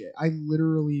changed that shit. I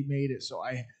literally made it so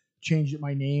I changed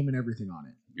my name and everything on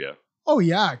it. Yeah. Oh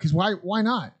yeah, because why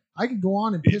not? I could go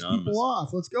on and piss people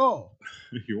off. Let's go.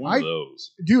 You're one of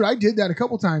those. Dude, I did that a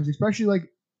couple times, especially like,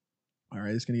 all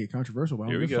right, it's gonna get controversial, but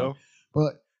here we go.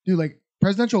 But dude, like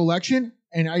presidential election,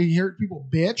 and I hear people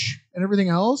bitch and everything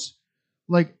else,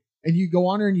 like, and you go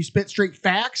on there and you spit straight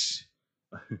facts,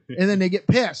 and then they get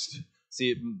pissed.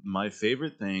 See, my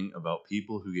favorite thing about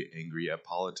people who get angry at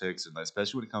politics, and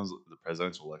especially when it comes to the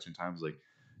presidential election times, like,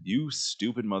 you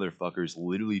stupid motherfuckers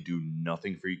literally do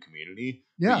nothing for your community.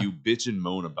 Yeah. But you bitch and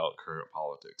moan about current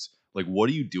politics. Like, what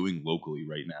are you doing locally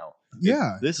right now?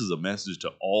 Yeah. This is a message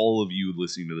to all of you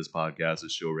listening to this podcast,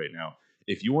 this show right now.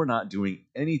 If you are not doing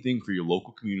anything for your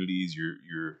local communities,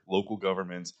 your local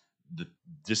governments,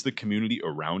 just the community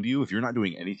around you, if you're not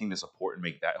doing anything to support and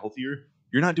make that healthier,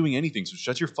 you're not doing anything. So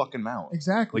shut your fucking mouth.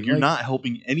 Exactly. Like, you're not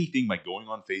helping anything by going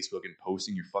on Facebook and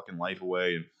posting your fucking life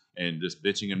away and just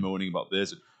bitching and moaning about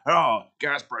this. And, oh,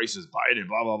 gas prices, Biden,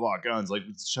 blah, blah, blah, guns. Like,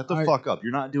 shut the fuck up.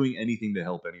 You're not doing anything to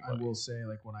help anybody. I will say,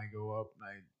 like, when I go up and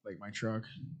I like my truck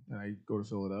and I go to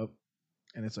fill it up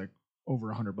and it's like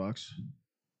over $100,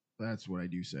 that's what I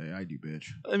do say. I do bitch.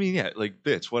 I mean, yeah, like,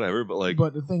 bitch, whatever. But like,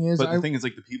 but the thing is,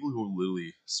 like, the people who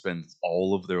literally spend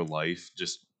all of their life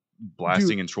just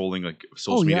blasting and trolling like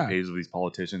social media pages of these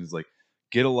politicians, like,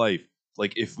 get a life.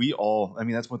 Like, if we all, I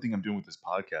mean, that's one thing I'm doing with this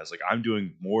podcast. Like, I'm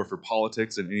doing more for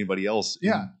politics than anybody else.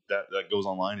 Yeah. That goes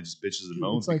online and just bitches and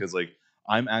moans because like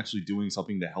I'm actually doing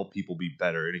something to help people be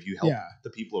better. And if you help the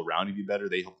people around you be better,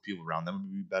 they help the people around them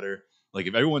be better. Like,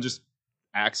 if everyone just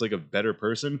acts like a better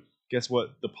person, guess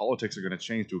what? The politics are going to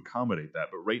change to accommodate that.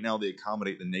 But right now they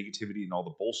accommodate the negativity and all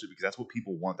the bullshit because that's what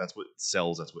people want. That's what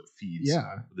sells. That's what feeds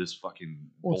this fucking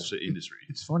bullshit industry.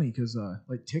 It's funny because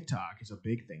like TikTok is a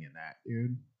big thing in that,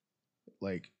 dude.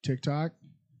 Like TikTok,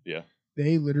 they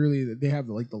have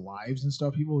like the lives and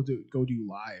stuff. People go do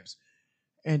lives,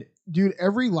 and dude,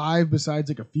 every live besides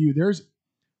like a few, there's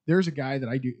a guy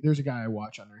I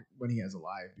watch on there when he has a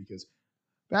live because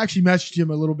I actually messaged him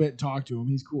a little bit and talked to him.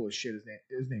 He's cool as shit.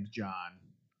 His name's John.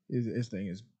 His thing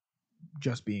is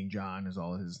just being John is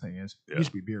all his thing is. He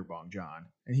used to be Beer Bong John,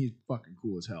 and he's fucking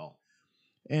cool as hell.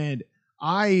 And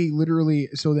I literally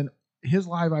then. His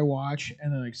live I watch,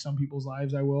 and then like some people's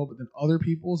lives I will, but then other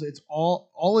people's, it's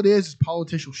all it is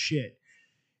political shit.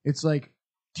 It's like,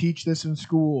 teach this in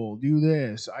school, do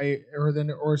this.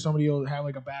 Or somebody will have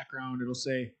like a background, it'll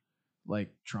say like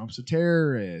Trump's a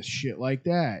terrorist, shit like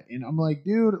that. And I'm like,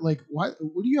 dude, like what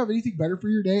do you have anything better for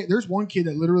your day? There's one kid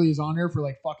that literally is on there for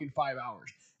like fucking 5 hours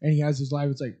and he has his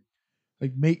live, it's like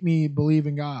make me believe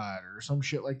in God or some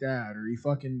shit like that. Or he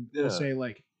fucking will say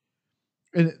like,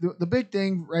 and the big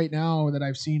thing right now that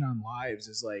I've seen on lives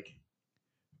is like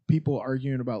people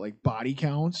arguing about like body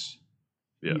counts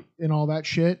and all that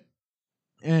shit.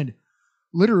 And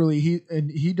literally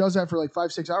he does that for like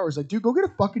 5-6 hours. Like, dude, go get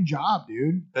a fucking job,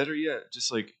 dude. Better yet,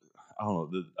 just like, I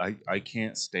don't know. I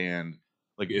can't stand,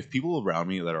 like, if people around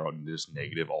me that are just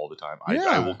negative all the time,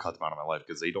 I will cut them out of my life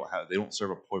because they don't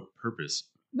serve a purpose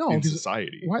in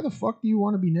society. Why the fuck do you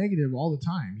want to be negative all the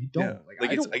time? You don't.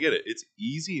 Yeah. I get it. It's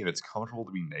easy and it's comfortable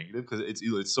to be negative because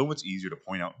it's so much easier to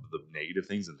point out the negative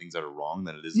things and things that are wrong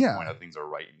than it is to point out things that are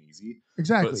right and easy.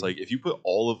 Exactly. But it's like, if you put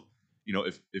all of,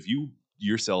 if you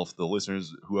yourself, the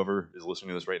listeners, whoever is listening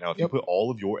to this right now, if you put all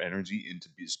of your energy into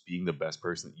just being the best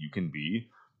person that you can be,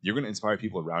 you're going to inspire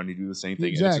people around you to do the same thing.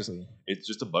 Exactly. And it's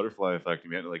just a butterfly effect,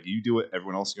 man. Like, you do it,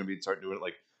 everyone else is going to start doing it.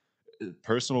 Like,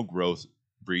 personal growth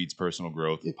breeds personal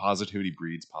growth. Positivity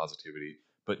breeds positivity,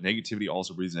 but negativity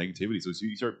also breeds negativity. So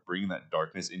you start bringing that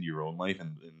darkness into your own life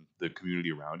and the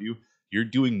community around you. You're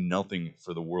doing nothing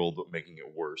for the world but making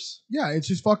it worse. Yeah, it's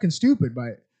just fucking stupid.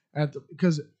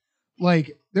 Because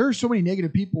like there are so many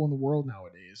negative people in the world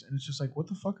nowadays, and it's just like, what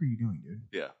the fuck are you doing, dude?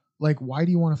 Yeah. Like, why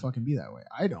do you want to fucking be that way?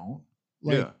 I don't.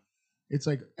 Like, it's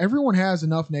like everyone has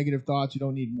enough negative thoughts. You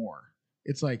don't need more.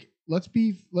 It's like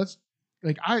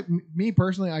me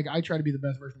personally, I try to be the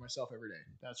best version of myself every day.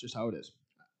 That's just how it is.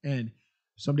 And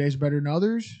some days are better than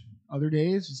others. Other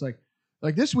days, it's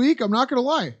like this week, I'm not going to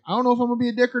lie. I don't know if I'm going to be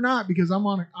a dick or not because I'm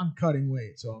cutting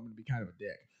weight. So I'm going to be kind of a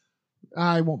dick.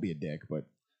 I won't be a dick, but.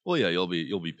 Well, yeah, you'll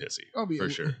be pissy. For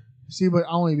sure. See, but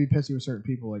I'll only be pissy with certain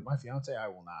people. Like my fiance, I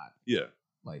will not. Yeah.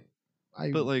 Like,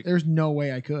 But like, there's no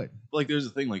way I could. Like, there's a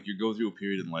thing, like, you go through a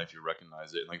period in life, you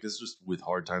recognize it, and like, this is just with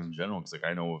hard times in general, because like,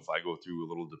 I know if I go through a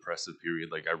little depressive period,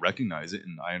 like, I recognize it,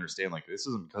 and I understand, like, this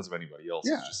isn't because of anybody else,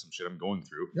 it's just some shit I'm going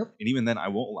through. Yep. And even then, I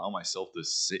won't allow myself to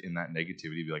sit in that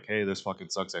negativity, be like, hey, this fucking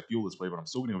sucks, I feel this way, but I'm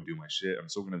still gonna do my shit, I'm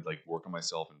still gonna like work on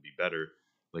myself and be better.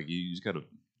 Like, you just gotta.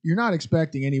 You're not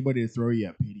expecting anybody to throw you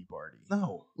a pity party.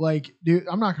 No. Like, dude,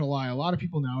 I'm not gonna lie, a lot of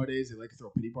people nowadays, they like to throw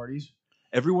pity parties.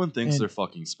 Everyone thinks they're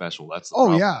fucking special. That's the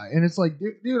problem. Yeah, and it's like,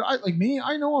 dude,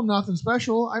 I know I'm nothing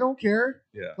special. I don't care.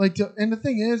 Yeah. Like, and the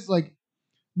thing is, like,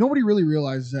 nobody really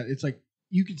realizes that it's like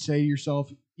you could say to yourself,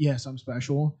 "Yes, I'm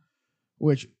special,"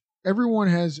 which everyone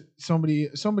has somebody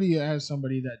has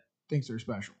somebody that thinks they're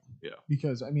special. Yeah.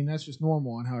 Because I mean, that's just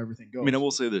normal on how everything goes. I mean, I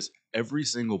will say this: every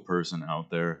single person out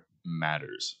there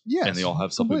matters. Yes. And they all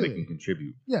have something completely. they can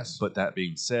contribute. Yes. But that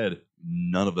being said,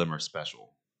 none of them are special.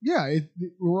 Yeah,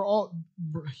 we're all.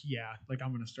 Yeah, like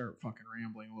I'm gonna start fucking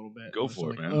rambling a little bit. Go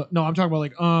for it, like, man. No, I'm talking about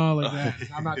like that.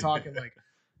 I'm not talking like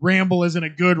ramble isn't a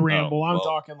good ramble. I'm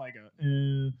talking like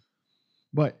a.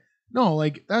 But no,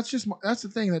 like that's the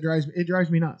thing that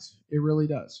drives me nuts. It really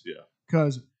does. Yeah.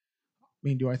 Because, I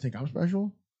mean, do I think I'm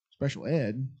special? Special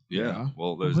ed. Yeah.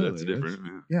 Well, that's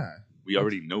different. Yeah. We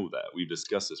already know that. We've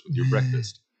discussed this with your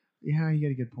breakfast. Yeah, you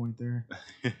got a good point there.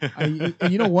 And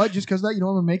you know what? Just because that, you know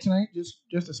what I'm gonna make tonight? Just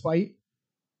a spite,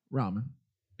 ramen.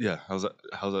 Yeah, how's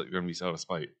that gonna be out of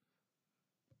spite?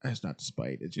 It's not to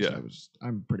spite. It's just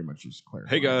I'm pretty much just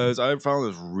clarifying. Hey guys, I found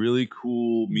this really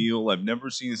cool meal. I've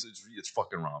never seen this. It's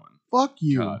fucking ramen. Fuck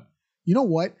you. God. You know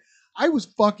what? I was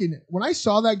fucking when I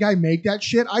saw that guy make that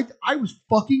shit. I was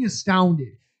fucking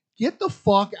astounded. Get the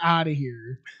fuck out of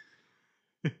here.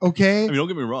 Okay. I mean, don't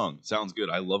get me wrong. Sounds good.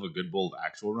 I love a good bowl of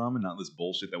actual ramen, not this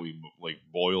bullshit that we like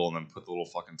boil and then put the little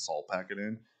fucking salt packet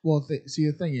in. Well, see,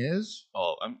 the thing is,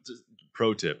 I'm just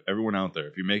pro tip. Everyone out there,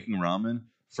 if you're making ramen,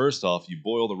 first off, you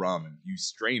boil the ramen, you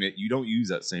strain it. You don't use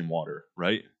that same water,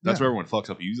 right? That's where everyone fucks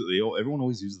up. Everyone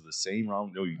always uses the same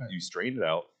ramen. No, you strain it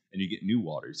out and you get new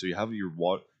water. So you have your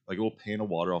water, like a little pan of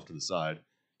water off to the side.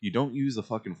 You don't use the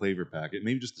fucking flavor packet,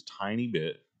 maybe just a tiny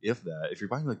bit. If that, if you're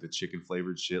buying like the chicken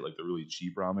flavored shit, like the really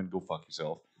cheap ramen, go fuck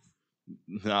yourself.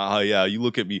 Nah, yeah, you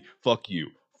look at me. Fuck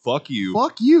you. Fuck you.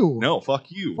 Fuck you. No,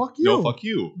 fuck you. Fuck you. No, fuck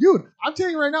you. Dude, I'm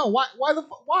telling you right now, why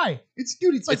Why? It's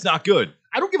like it's not good.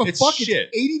 I don't give a fuck. Shit.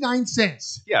 It's 89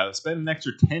 cents. Yeah, spend an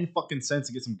extra 10 fucking cents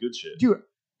to get some good shit. Dude,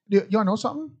 you wanna know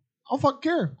something? I don't fucking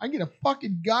care. I get a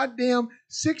fucking goddamn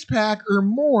 6-pack or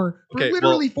more for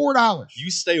literally $4. You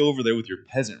stay over there with your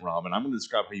peasant ramen. I'm going to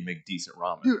describe how you make decent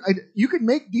ramen. Dude, you could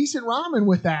make decent ramen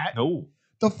with that. No.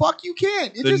 The fuck you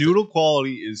can't. The noodle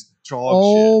quality is chalk shit.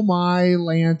 Oh my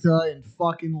Lanta and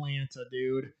fucking Lanta,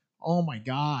 dude. Oh my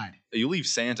God. You leave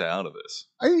Santa out of this.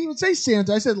 I didn't even say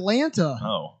Santa. I said Lanta.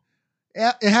 Oh.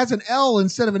 It has an L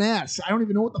instead of an S. I don't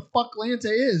even know what the fuck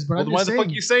Lanta is, but I'm just saying. Why the fuck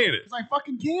are you saying it? Because I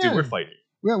fucking can. Dude, we're fighting.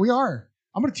 Yeah, we are.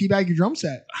 I'm going to teabag your drum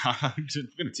set. I'm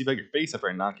going to teabag your face after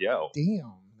I knock you out.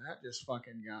 Damn, that just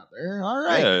fucking got there. All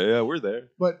right. Yeah, we're there.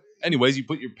 But anyways, you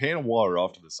put your pan of water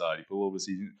off to the side. You put a little bit of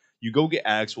seasoning. You go get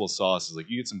actual sauces. Like,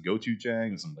 you get some gochujang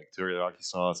and some, like, teriyaki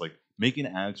sauce. Like, make an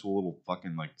actual little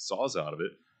fucking, like, sauce out of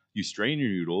it. You strain your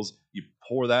noodles. You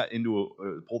pour that into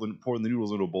pour the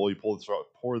noodles into a bowl. You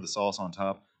pour the sauce on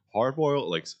top. Hard boil,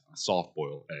 like, soft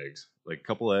boil eggs. Like, a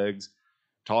couple eggs.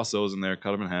 Toss those in there,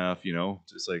 cut them in half,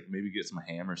 just like maybe get some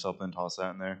ham or something, toss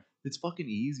that in there. It's fucking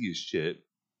easy as shit.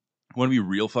 Want to be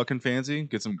real fucking fancy?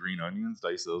 Get some green onions,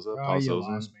 dice those up, toss those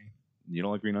in. You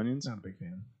don't like green onions? Not a big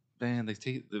fan. Man,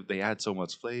 they add so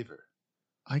much flavor.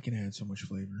 I can add so much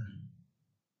flavor.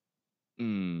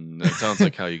 That sounds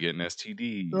like how you get an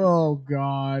STD. Oh,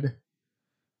 God.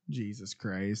 Jesus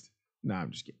Christ. No,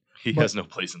 I'm just kidding. He has no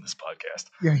place in this podcast.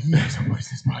 Yeah, he has no place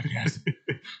in this podcast.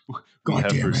 We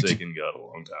have forsaken God a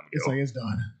long time ago. It's like, it's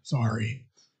done. Sorry.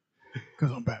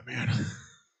 Because I'm Batman.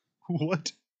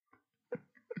 What?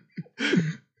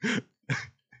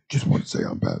 Just want to say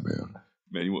I'm Batman.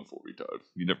 Man, you went full retard.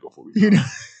 You never go full retard.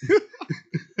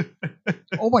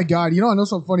 Oh my God. I know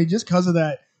something funny. Just because of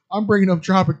that, I'm bringing up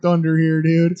Tropic Thunder here,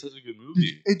 dude. It's such a good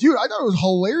movie. Dude, I thought it was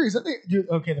hilarious.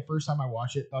 Okay, the first time I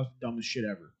watched it, that was the dumbest shit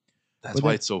ever. That's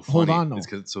why it's so funny. Hold on, though. It's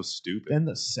because it's so stupid. Then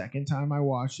the second time I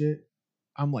watched it,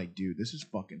 I'm like, dude, this is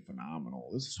fucking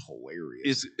phenomenal. This is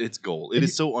hilarious. It's gold. It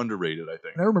is so underrated, I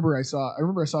think. And I remember I saw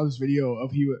this video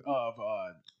of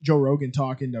Joe Rogan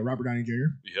talking to Robert Downey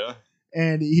Jr. Yeah.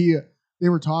 And they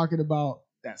were talking about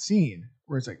that scene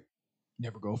where it's like,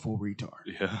 never go full retard.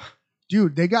 Yeah.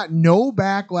 Dude, they got no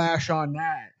backlash on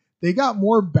that. They got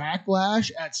more backlash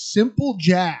at Simple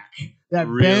Jack that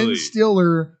Ben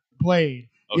Stiller played.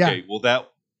 Okay, yeah. well,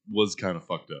 that was kind of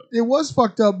fucked up. It was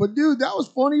fucked up, but dude, that was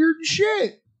funnier than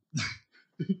shit.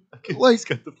 Like, he's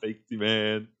got the fake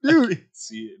man, dude. I can't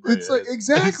see it. It's like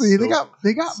exactly. They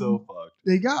got so fucked.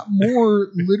 They got more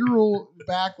literal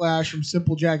backlash from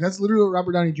Simple Jack. That's literally what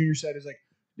Robert Downey Jr. said. Is like,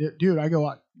 dude,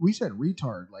 we said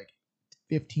retard like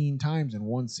 15 times in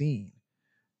one scene,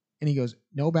 and he goes,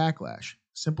 no backlash.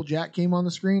 Simple Jack came on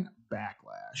the screen,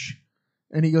 backlash.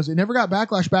 And he goes, it never got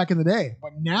backlash back in the day,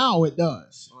 but now it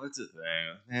does. Well, that's the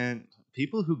thing. And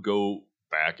people who go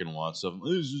back and watch stuff,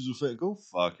 go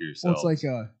fuck yourself. Well, it's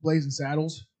like Blazing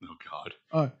Saddles. Oh,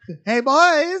 God. Hey,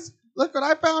 boys, look what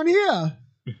I found here.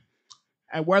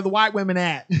 And where the white women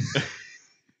at?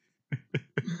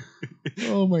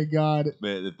 Oh, my God.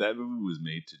 Man, if that movie was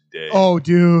made today. Oh,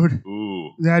 dude.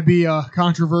 Ooh. That'd be a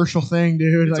controversial thing,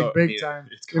 dude. It's like big time.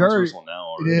 It's controversial now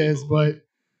already. It is, but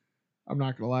I'm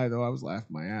not going to lie, though. I was laughing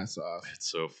my ass off. It's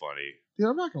so funny. Dude,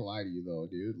 I'm not going to lie to you, though,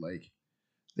 dude. Like,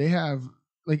 they have,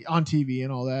 like, on TV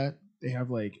and all that, they have,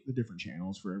 like, the different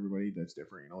channels for everybody that's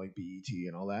different, you know, like BET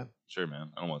and all that. Sure,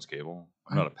 man. I don't watch cable.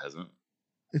 I'm not a peasant.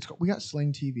 We got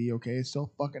Sling TV, okay? It's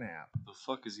still a fucking app. The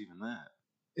fuck is even that?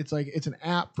 It's like, it's an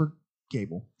app for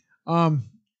cable.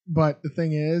 But the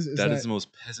thing is that is the most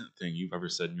peasant thing you've ever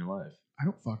said in your life. I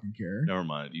don't fucking care. Never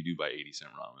mind. You do buy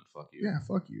 80-cent ramen. Fuck you. Yeah,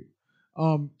 fuck you.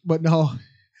 But no.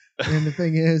 And the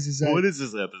thing is that what is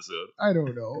this episode? I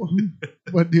don't know.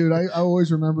 But dude, I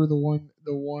always remember the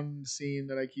one scene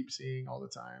that I keep seeing all the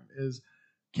time is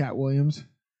Cat Williams.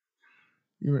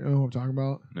 You know what I'm talking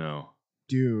about? No.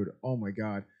 Dude, oh my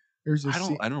God. There's this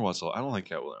I never watched I don't like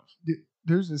Cat Williams. Dude,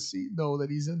 there's this scene though that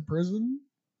he's in prison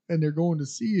and they're going to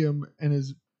see him and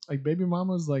his like baby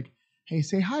mama's like, hey,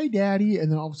 say hi, daddy.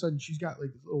 And then all of a sudden she's got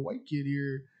like this little white kid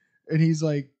here and he's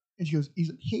like, he's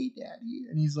like, hey, daddy.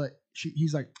 And he's like,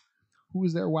 he's like, who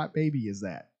is their white baby is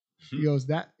that? He goes,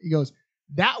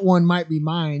 that one might be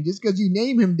mine. Just because you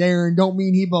name him Darren don't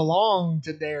mean he belonged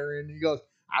to Darren. He goes,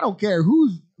 I don't care who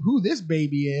this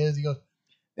baby is. He goes,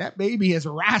 that baby is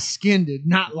rice-skinned,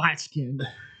 not light-skinned.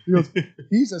 He goes,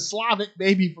 he's a Slavic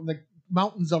baby from the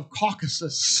mountains of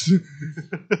Caucasus.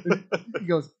 He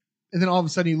goes, and then all of a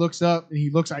sudden he looks up and he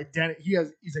looks identical.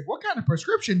 He's like, what kind of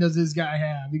prescription does this guy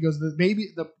have? He goes,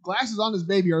 the glasses on this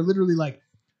baby are literally like,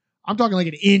 I'm talking like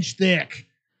an inch thick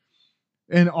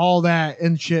and all that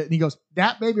and shit. And he goes,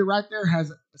 that baby right there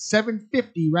has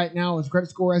 750 right now as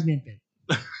credit score as an infant.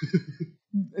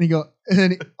 And he goes, and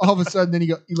then all of a sudden, then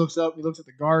he looks up, and he looks at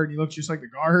the guard, and he looks just like the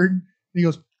guard. And he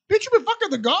goes, bitch, you been fucking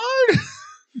the guard?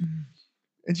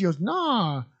 And she goes,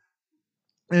 nah.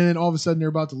 And then all of a sudden, they're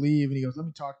about to leave, and he goes, let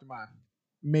me talk to my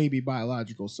maybe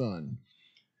biological son.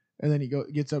 And then he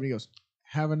gets up, and he goes,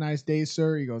 have a nice day,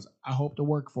 sir. He goes, I hope to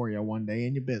work for you one day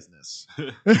in your business.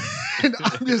 And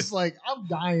I'm just like, I'm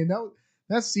dying.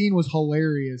 That scene was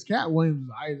hilarious. Cat Williams,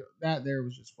 that there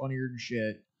was just funnier than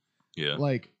shit. Yeah.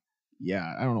 Like,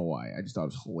 yeah, I don't know why. I just thought it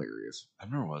was hilarious.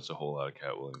 I've never watched a whole lot of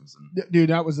Cat Williams.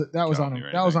 Dude, that was on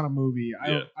a movie. I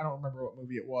don't remember what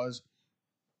movie it was,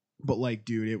 but like,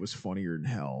 dude, it was funnier than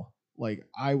hell. Like,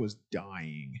 I was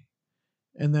dying.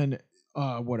 And then,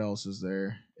 what else is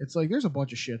there? It's like there's a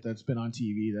bunch of shit that's been on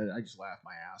TV that I just laugh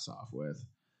my ass off with,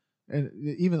 and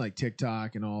even like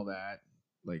TikTok and all that.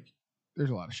 Like, there's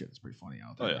a lot of shit that's pretty funny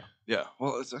out there. Oh, yeah.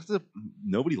 Well,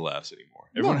 nobody laughs anymore.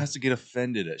 Everyone has to get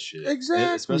offended at shit.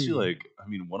 Exactly. Especially, like, I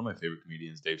mean, one of my favorite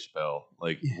comedians, Dave Chappelle.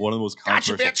 Like, one of the most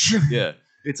controversial. Gotcha, bitch. Yeah.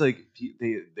 It's like,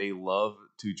 they love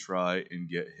to try and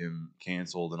get him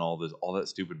canceled and all that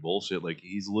stupid bullshit. Like,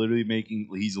 he's literally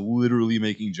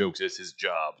making jokes. It's his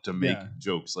job to make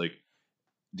jokes. Like,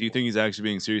 do you think he's actually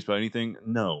being serious about anything?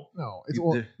 No.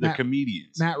 They're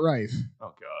comedians. Matt Rife.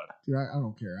 Oh, God. Dude, I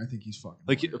don't care. I think he's fucking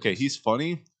like, okay, he's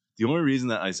funny. The only reason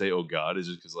that I say, oh, God, is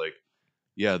just because, like,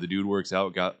 yeah, the dude works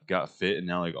out, got fit, and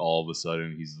now, like, all of a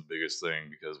sudden, he's the biggest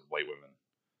thing because of white women.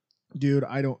 Dude,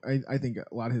 I think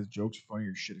a lot of his jokes are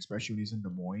funnier shit, especially when he's in Des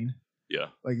Moines. Yeah.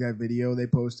 Like that video they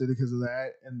posted because of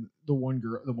that. And the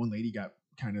one lady got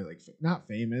kind of like, not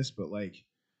famous, but like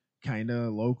kind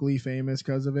of locally famous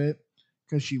because of it.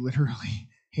 Because she literally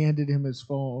handed him his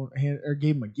phone or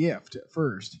gave him a gift at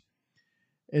first.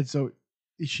 And so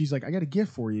she's like, I got a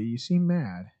gift for you. You seem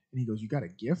mad. And he goes, you got a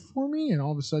gift for me? And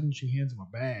all of a sudden she hands him a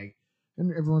bag.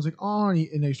 And everyone's like, oh,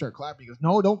 and they start clapping. He goes,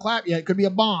 no, don't clap yet. It could be a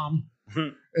bomb.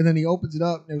 And then he opens it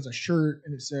up and it was a shirt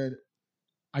and it said,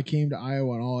 I came to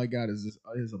Iowa and all I got is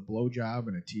a blowjob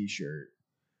and a t-shirt.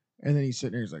 And then he's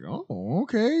sitting there, he's like, oh,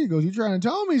 okay. He goes, you're trying to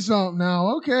tell me something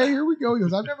now. Okay, here we go. He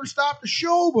goes, I've never stopped a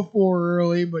show before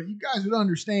early, but you guys would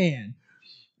understand.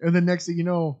 And then next thing you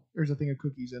know, there's a thing of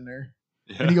cookies in there.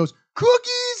 Yeah. And he goes,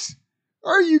 cookies?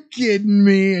 Are you kidding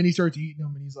me? And he starts eating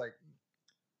them and he's like,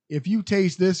 if you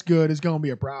taste this good, it's gonna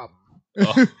be a problem.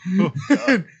 Oh,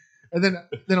 God. and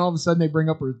then all of a sudden they bring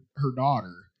up her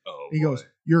daughter. Oh, And he goes,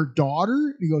 your daughter?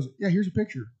 And he goes, yeah, here's a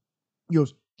picture. He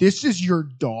goes, this is your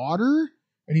daughter?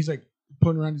 And he's like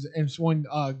putting around his, and this one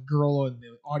girl in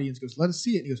the audience goes, let us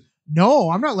see it. And he goes,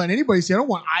 no, I'm not letting anybody see it. I don't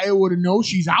want Iowa to know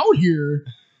she's out here.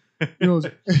 He goes,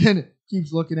 and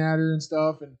keeps looking at her and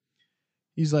stuff. And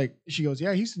he's like, she goes,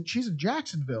 yeah, she's in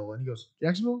Jacksonville. And he goes,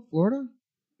 Jacksonville, Florida?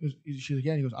 She's like,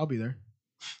 yeah. And he goes, I'll be there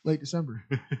late December.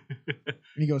 And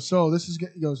he goes, so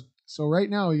right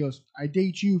now, he goes, I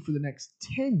date you for the next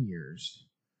 10 years.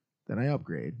 Then I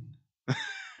upgrade.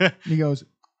 And he goes,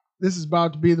 this is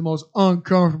about to be the most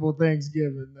uncomfortable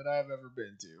Thanksgiving that I've ever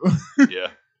been to. Yeah.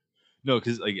 No,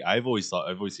 because like I've always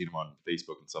seen him on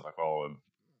Facebook and stuff. I follow him.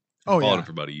 Oh, I followed him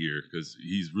for about a year because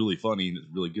he's really funny and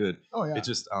really good. Oh, yeah. It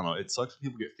just, I don't know. It sucks when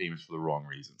people get famous for the wrong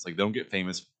reasons. Like, they don't get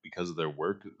famous because of their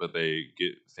work, but they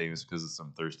get famous because of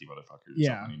some thirsty motherfuckers.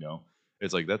 Yeah. You know?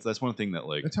 It's like, that's one thing that,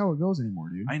 like... That's how it goes anymore,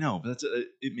 dude. I know, but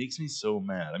it makes me so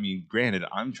mad. I mean, granted,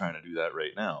 I'm trying to do that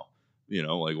right now. You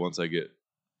know, like, once I get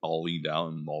all leaned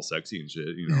out and all sexy and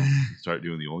shit, you know, start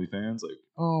doing the OnlyFans, like...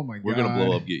 Oh, my God. We're going to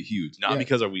blow up, get huge. Not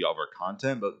because of our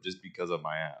content, but just because of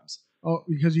my abs. Oh,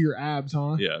 because of your abs,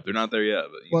 huh? Yeah, they're not there yet,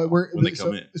 but when they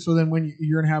come in. So then when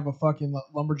you're going to have a fucking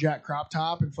lumberjack crop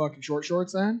top and fucking short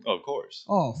shorts then? Oh, of course.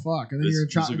 Oh, fuck. And then you're going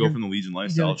to chop. This will go from the Legion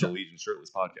Lifestyle to the Legion Shirtless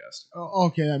Podcast. Oh,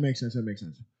 okay, that makes sense.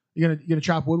 You gonna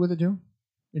chop wood with it too?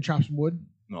 You chop some wood?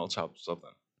 No, I'll chop something.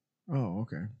 Oh,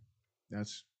 okay.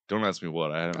 Don't ask me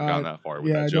what. I haven't gone that far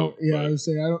with that joke. I would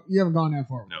say you haven't gone that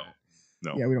far.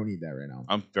 No. Yeah, we don't need that right now.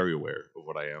 I'm very aware of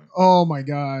what I am. Oh my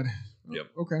God.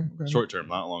 Yep. Okay. Short term,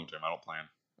 not long term. I don't plan.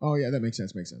 Oh yeah, that makes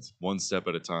sense. One step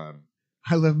at a time.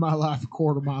 I live my life a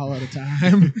quarter mile at a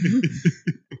time.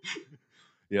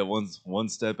 Yeah, one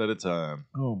step at a time.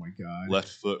 Oh my God. Left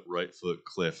foot, right foot,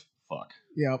 cliff. Fuck.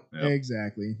 Yep.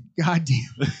 Exactly. God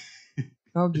damn it.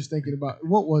 Now I'm just thinking about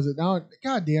what was it? Now,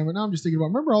 God damn it! Now I'm just thinking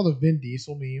about. Remember all the Vin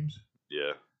Diesel memes?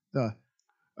 Yeah.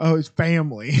 His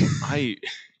family. I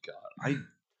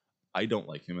don't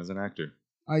like him as an actor.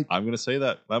 I'm gonna say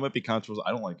that might be controversial.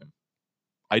 I don't like him.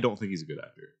 I don't think he's a good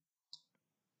actor.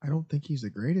 I don't think he's the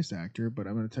greatest actor, but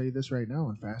I'm gonna tell you this right now.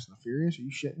 In Fast and the Furious, are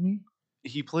you shitting me?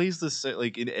 He plays the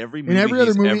like in every movie. In every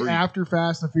other movie after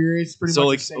Fast and Furious, pretty much. So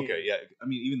like, the same. Okay, yeah. I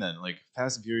mean, even then, like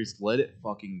Fast and Furious, let it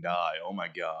fucking die. Oh my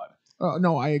God. Oh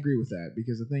no, I agree with that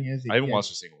because the thing is, I haven't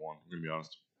watched a single one. I'm gonna be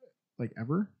honest. Like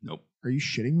ever? Nope. Are you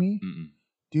shitting me? Mm-mm.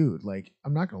 Dude, like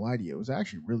I'm not gonna lie to you, it was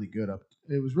actually really good.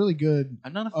 It was really good.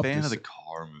 I'm not a fan of the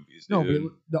car movies,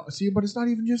 dude. No, but it's not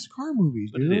even just car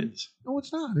movies, dude. But it is. No,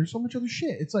 it's not. There's so much other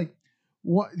shit. It's like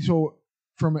what? So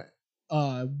from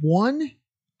 1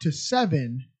 to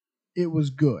 7, it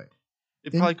was good.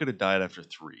 It probably could have died after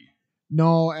 3.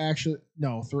 No, actually,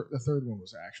 no. The third one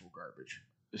was actual garbage.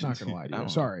 Not gonna lie to you.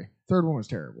 Sorry. Third one was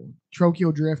terrible.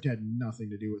 Tokyo Drift had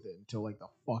nothing to do with it until like the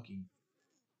fucking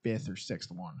 5th or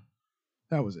 6th one.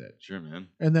 That was it. Sure, man.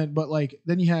 And then, but like,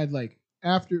 then you had like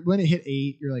after when it hit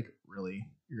 8, you're like, really,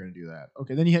 you're gonna do that?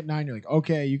 Okay. Then you hit 9, you're like,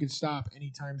 okay, you can stop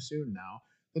anytime soon now.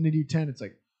 Then they do 10, it's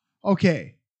like,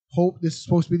 okay, hope this is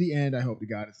supposed to be the end. I hope to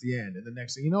God it's the end. And the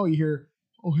next thing you know, you hear,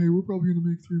 oh hey, we're probably gonna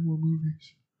make 3 more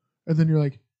movies. And then you're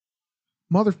like,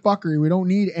 motherfucker, we don't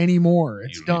need any more.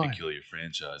 It's done. You don't need to kill your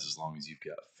franchise as long as you've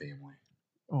got a family.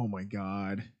 Oh my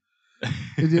God.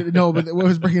 No, but what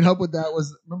was bringing up with that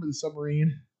was, remember the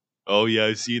submarine? Oh yeah,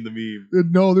 I've seen the meme.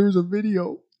 No, there was a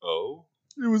video. Oh?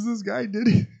 It was this guy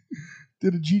did a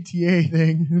GTA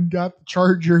thing and got the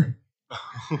charger.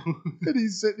 And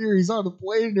he's sitting here, he's on the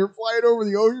plane, and they're flying over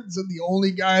the ocean, and the only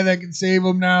guy that can save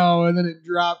him now. And then it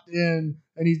dropped in,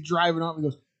 and he's driving off and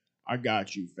goes, I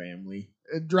got you, family.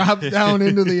 It drops down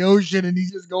into the ocean, and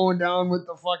he's just going down with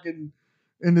the fucking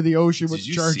into the ocean with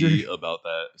the charger. Did you see about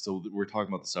that? So we're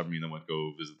talking about the submarine that went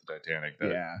go visit the Titanic.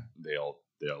 Yeah, they all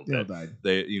died.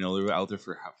 They were out there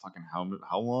for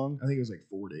how long? I think it was like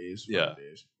 4 days. 5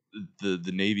 days.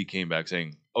 The Navy came back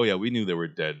saying, "Oh yeah, we knew they were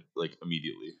dead like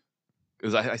immediately."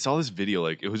 Because I saw this video,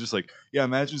 like it was just like, yeah,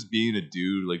 imagine just being a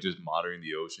dude like just monitoring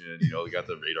the ocean, and they got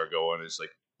the radar going, and it's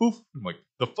like poof. I'm like,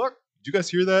 the fuck? Did you guys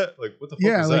hear that? Like, what the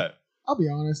fuck was that? I'll be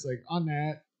honest, like on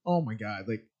that, oh my God,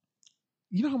 like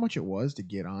you know how much it was to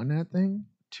get on that thing?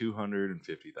 $250,000.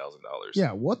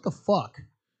 Yeah, what the fuck?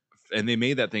 And they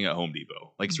made that thing at Home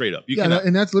Depot, like straight up.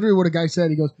 And that's literally what a guy said.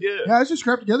 He goes, "Yeah, I just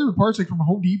scrapped together with parts like from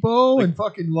Home Depot and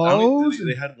fucking Lowe's."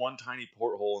 They had one tiny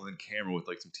porthole and then camera with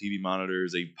like some TV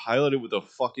monitors. They piloted with a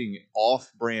fucking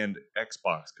off-brand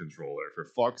Xbox controller, for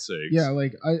fuck's sake. Yeah,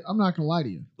 like I'm not gonna lie to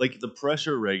you. Like the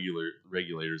pressure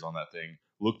regulators on that thing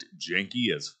looked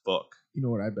janky as fuck. You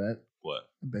know what I bet? What?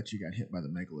 I bet you got hit by the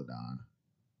megalodon.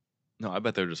 No, I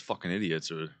bet they're just fucking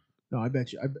idiots. Or No, I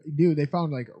bet you. Dude, they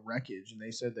found like wreckage, and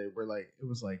they said they were like it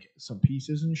was like some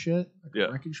pieces and shit, like Yeah.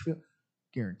 a wreckage field.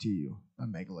 Guarantee you, a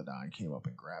megalodon came up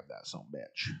and grabbed that some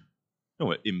bitch.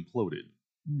 no, it imploded.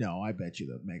 No, I bet you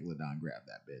the megalodon grabbed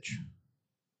that bitch.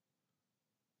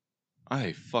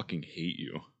 I fucking hate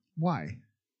you. Why?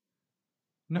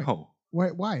 No.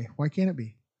 Why? Why can't it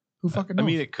be? Who fucking knows? I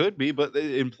mean, it could be, but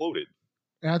it imploded.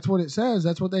 That's what it says.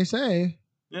 That's what they say.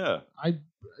 Yeah. I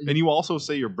And you also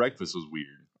say your breakfast was weird.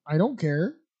 I don't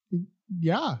care.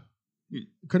 Yeah.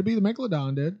 Could it be the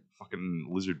megalodon, dude? Fucking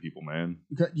lizard people, man.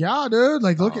 Yeah, dude.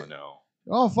 Like, look at. No.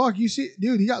 Oh fuck! You see,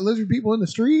 dude, he got lizard people in the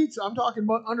streets. I'm talking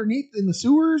about underneath in the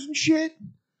sewers and shit. Do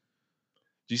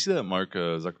you see that Mark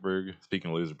Zuckerberg? Speaking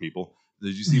of lizard people,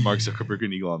 did you see Mark Zuckerberg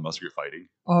and Elon Musk are fighting?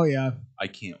 Oh yeah, I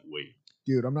can't wait.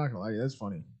 dude. I'm not gonna lie to you. That's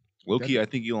funny. Low key, I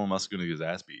think Elon Musk's gonna get his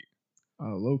ass beat.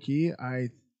 Low key, I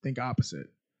think opposite.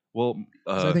 Well,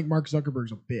 'Cause I think Mark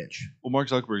Zuckerberg's a bitch. Well, Mark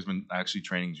Zuckerberg's been actually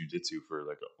training jiu-jitsu for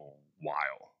like a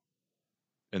while,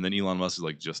 and then Elon Musk is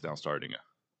like just now starting it.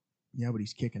 Yeah, but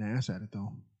he's kicking ass at it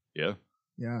though. Yeah.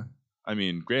 Yeah, I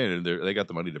mean, granted, they got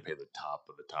the money to pay the top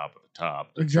of the top of the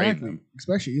top. To train exactly. them.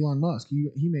 Especially Elon Musk.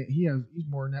 He's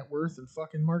more net worth than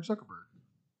fucking Mark Zuckerberg.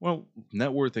 Well,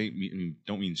 net worth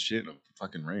don't mean shit in a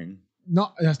fucking ring.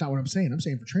 No, that's not what I'm saying. I'm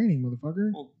saying for training,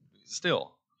 motherfucker. Well,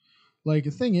 still, Like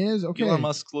the thing is, okay, Elon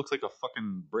Musk looks like a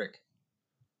fucking brick.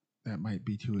 that might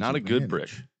be to his Not a good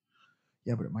advantage. brick.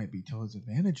 Yeah, but it might be to his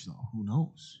advantage though. Who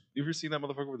knows? You ever seen that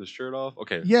motherfucker with his shirt off?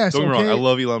 Okay. Yes, Don't get me wrong. okay. I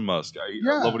love Elon Musk. I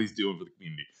Yeah. love what he's doing for the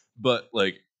community. But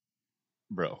like,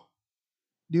 bro,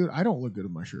 Dude, I don't look good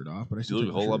with my shirt off, but I you still look a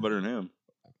take my whole lot shirt. better than him,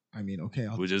 I mean, okay,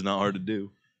 which is not hard to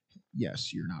do.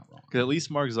 yes, you're not wrong. Because at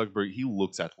least Mark Zuckerberg, he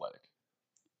looks athletic.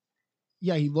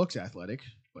 Yeah, he looks athletic,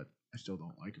 but I still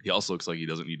don't like him. He also looks like he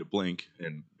doesn't need to blink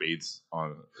and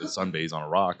sunbathes on a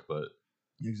rock. But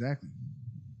Exactly.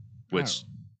 which,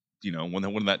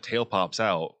 when that tail pops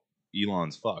out,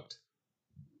 Elon's fucked.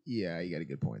 Yeah, you got a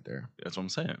good point there. That's what I'm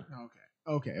saying.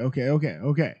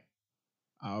 Okay.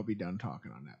 I'll be done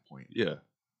talking on that point. Yeah.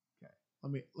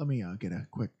 Let me get a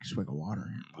quick swig of water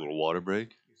here. A little water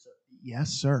break. Yes,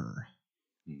 sir.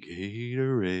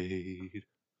 Gatorade.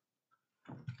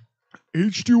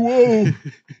 H2O.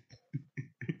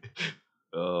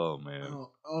 Oh man.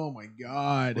 Oh my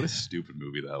god. What a stupid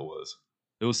movie that was.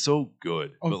 It was so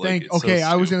good. Oh, but it's okay, so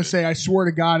I was gonna stupid. say, I swear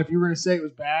to God, if you were gonna say it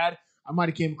was bad, I might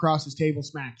have came across this table,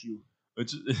 smacked you.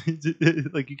 Which,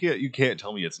 like you can't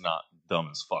tell me it's not dumb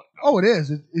as fuck. Oh, it is.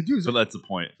 It dude. So that's the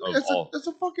point of all. That's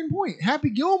a fucking point. Happy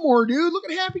Gilmore, dude. Look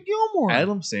at Happy Gilmore.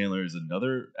 Adam Sandler is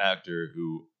another actor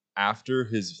who, after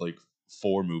his like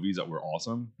 4 movies that were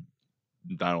awesome,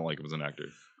 I don't like him as an actor.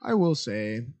 I will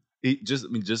say,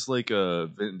 Just like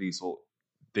Vin Diesel,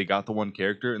 they got the one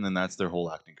character and then that's their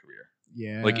whole acting career.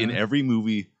 yeah. Like in every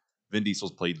movie, Vin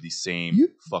Diesel's played the same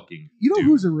fucking. You know dude.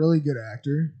 who's a really good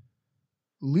actor?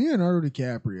 Leonardo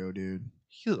DiCaprio, dude.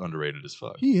 He's underrated as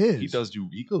fuck. He is. He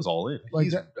goes all in. Like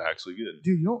He's that- actually good.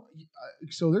 Dude,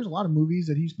 so there's a lot of movies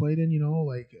that he's played in,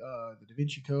 like the Da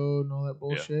Vinci Code and all that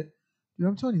bullshit. Dude,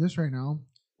 I'm telling you this right now.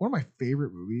 One of my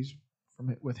favorite movies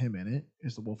with him in it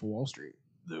is The Wolf of Wall Street.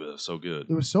 It was so good.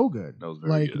 It was so good. That was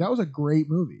very good. That was a great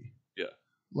movie. Yeah.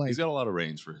 Like He's got a lot of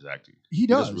range for his acting. he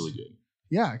does really good.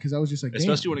 Yeah, because I was just like,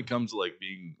 Especially damn. when it comes to like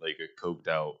being like a coked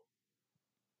out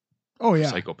Oh yeah,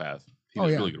 psychopath. He Oh,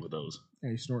 was yeah. really good with those.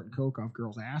 yeah, he's snorting coke off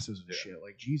girls' asses and Yeah. shit.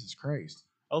 Like Jesus Christ.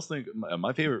 I also think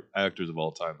my favorite actors of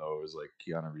all time though is like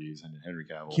Keanu Reeves and Henry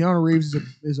Cavill. Keanu Reeves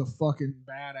is a fucking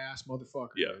badass motherfucker.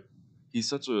 Yeah. dude. He's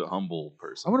such a humble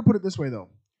person. I'm gonna put it this way though.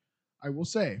 I will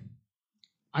say,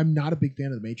 I'm not a big fan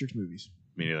of the Matrix movies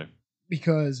Me neither.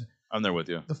 because I'm there with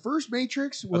you. the first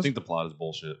Matrix was I think the plot is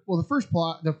bullshit. well,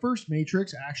 the first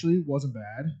Matrix actually wasn't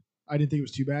bad. I didn't think it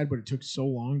was too bad, but it took so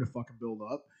long to fucking build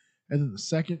up. And then the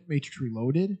second Matrix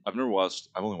Reloaded, I've only watched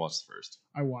the first.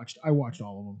 I watched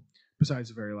all of them besides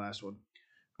the very last one.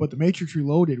 But the Matrix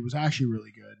Reloaded was actually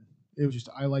really good. It was just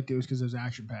I liked it because it was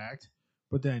action packed.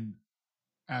 But then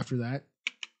after that,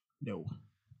 no.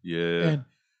 Yeah. And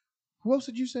who else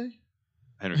did you say?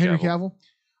 Henry Henry Cavill. Cavill.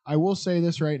 I will say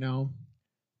this right now.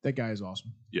 That guy is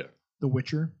awesome. Yeah. The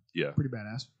Witcher. Yeah. Pretty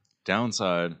badass.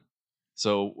 Downside.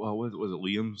 So, was it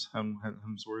Liam's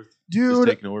Hemsworth? Dude. Just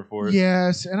taking over for it?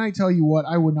 Yes. And I tell you what,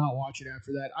 I would not watch it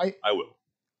after that. I will.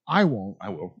 I won't. I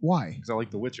will. Why? Because I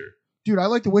like The Witcher. Dude, I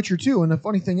like The Witcher too. And the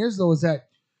funny thing is, though, is that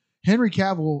Henry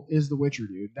Cavill is The Witcher,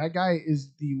 dude. That guy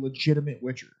is the legitimate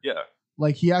Witcher. Yeah.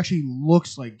 Like, he actually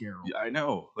looks like Geralt. Yeah, I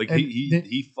know. Like, And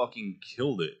he fucking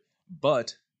killed it.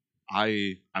 But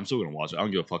I'm still gonna watch it. I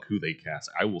don't give a fuck who they cast.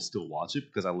 I will still watch it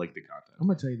because I like the content. I'm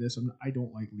gonna tell you this: I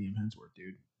don't like Liam Hemsworth,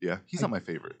 dude. Yeah, he's not my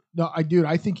favorite. No,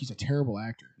 I think he's a terrible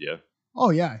actor. Yeah. Oh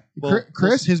yeah, Well,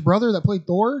 Chris, his brother that played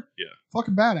Thor. Yeah.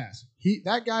 Fucking badass.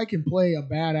 That guy can play a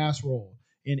badass role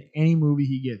in any movie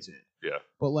he gets in. Yeah.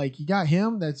 But like you got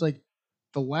him. That's like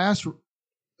the last.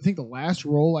 I think the last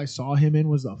role I saw him in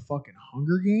was the fucking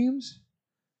Hunger Games.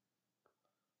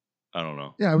 I don't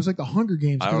know. Yeah, it was like the Hunger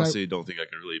Games. I honestly don't think I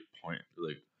can really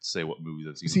say what movie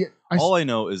that's. See, all I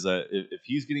know is that if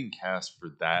he's getting cast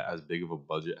for that as big of a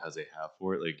budget as they have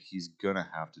for it, like he's gonna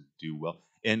have to do well.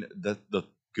 And the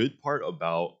good part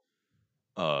about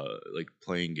like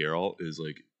playing Geralt is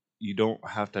like you don't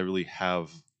have to really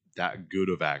have that good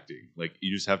of acting. Like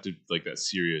you just have to like that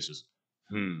serious, just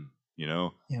you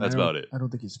know. Yeah, that's about it. I don't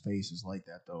think his face is like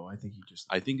that though. I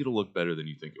think it'll look better than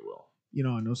you think it will. You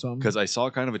know, I know something. Because I saw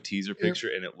kind of a teaser picture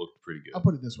and it looked pretty good. I'll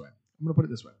put it this way. I'm going to put it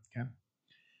this way. Okay.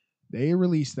 They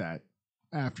released that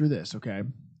after this. Okay.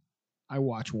 I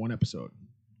watch one episode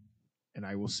and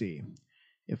I will see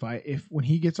if when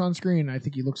he gets on screen and I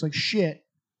think he looks like shit,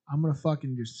 I'm going to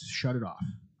fucking just shut it off.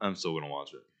 I'm still going to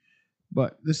watch it.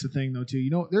 But this is the thing though, too. You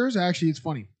know, it's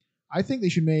funny. I think they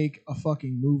should make a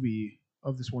fucking movie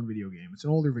of this one video game. It's an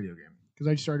older video game because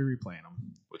I just started replaying them.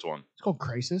 Which one? It's called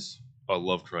Crisis. I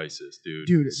love Crisis, dude.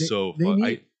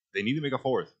 They need to make a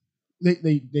fourth. They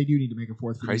do need to make a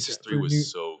fourth. Crisis 3 was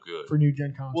so good for new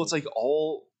gen consoles. Well, it's like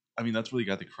that's where they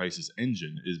got the Crisis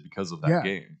engine is because of that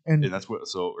game, and that's what.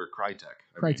 Or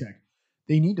Crytek.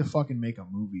 They need to fucking make a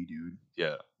movie, dude.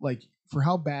 Yeah. Like for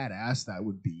how badass that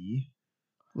would be.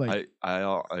 Like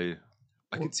I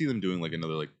could see them doing like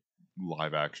another like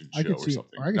live action show or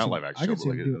something. Not live action show, but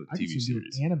like another TV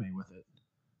series. Anime with it.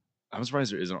 I'm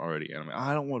surprised there isn't already anime.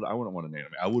 I wouldn't want an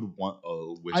anime. I would want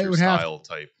a Witcher style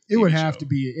type. It would have to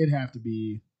be. It'd have to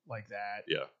be like that.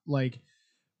 Yeah. Like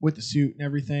with the suit and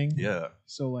everything. Yeah.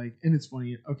 So like, and it's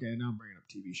funny. Okay, now I'm bringing up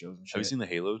TV shows and shit. Have you seen the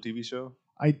Halo TV show?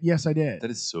 Yes, I did. That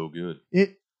is so good.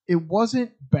 It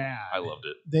wasn't bad. I loved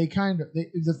it.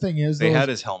 The thing is, they had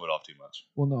his helmet off too much.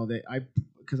 Well, no,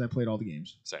 because I played all the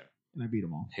games. Same. And I beat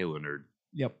them all. Halo nerd.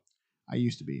 Yep. I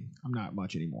used to be. I'm not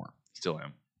much anymore. Still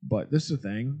am. But this is the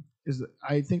thing. Is that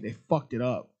I think they fucked it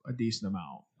up a decent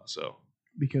amount. So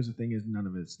because the thing is, none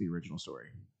of it's the original story.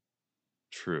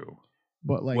 True.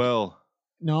 But like, well,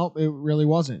 no, it really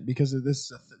wasn't because of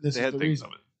this. This they is had the things reason.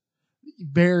 of it.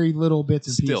 Very little bits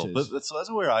and pieces. But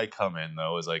that's where I come in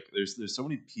though. Is like there's so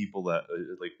many people that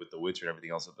like with The Witcher and everything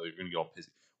else that they're going to get all pissy.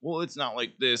 Well, it's not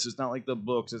like this. It's not like the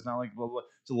books. It's not like blah blah.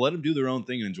 So let them do their own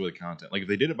thing and enjoy the content. Like if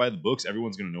they did it by the books,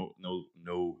 everyone's going to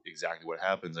know exactly what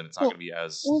happens, and it's not going to be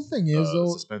as the thing is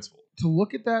though suspenseful. To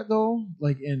look at that though,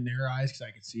 like in their eyes, because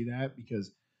I could see that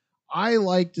because I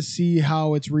like to see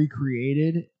how it's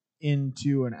recreated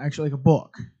into actually like a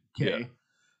book. Okay, yeah.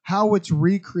 How it's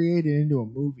recreated into a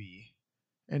movie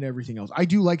and everything else. I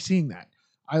do like seeing that.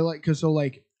 I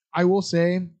will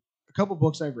say a couple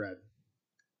books I've read.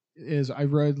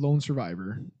 I've read Lone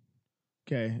Survivor.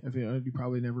 Okay, you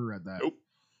probably never read that. Nope.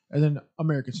 And then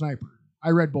American Sniper. I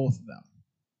read both of them.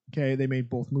 Okay, they made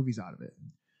both movies out of it.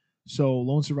 So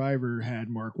Lone Survivor had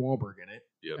Mark Wahlberg in it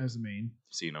as the main.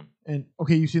 Seen him. And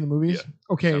okay, you've seen the movies?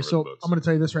 Yeah. Okay, so I'm going to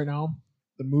tell you this right now.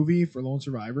 The movie for Lone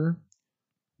Survivor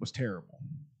was terrible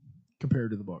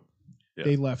compared to the book. Yeah.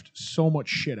 They left so much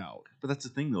shit out. But that's the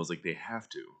thing though, is like they have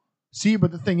to. See,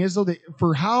 but the thing is though,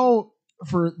 for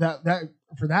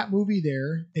that movie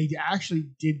there, they actually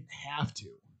didn't have to.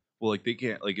 Well, like they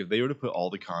can't, like if they were to put all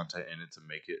the content in it to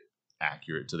make it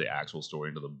accurate to the actual story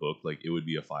into the book, like it would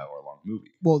be a 5-hour long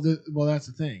movie. Well, that's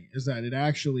the thing is that it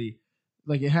actually,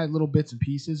 like it had little bits and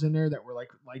pieces in there that were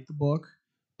like the book,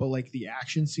 but like the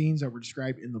action scenes that were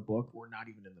described in the book were not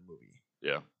even in the movie.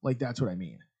 Yeah. Like that's what I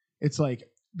mean. It's like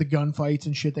the gunfights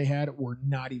and shit they had were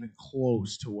not even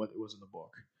close to what it was in the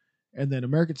book. And then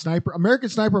American Sniper, I'm not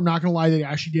going to lie, they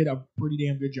actually did a pretty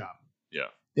damn good job. Yeah.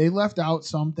 They left out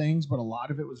some things, but a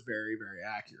lot of it was very, very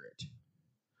accurate.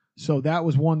 So that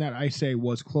was one that I say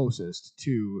was closest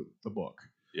to the book.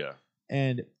 Yeah.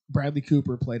 And Bradley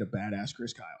Cooper played a badass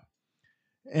Chris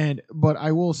Kyle. But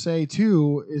I will say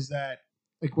too, is that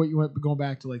like what you went going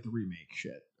back to like the remake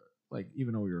shit, like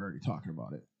even though we were already talking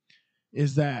about it,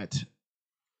 is that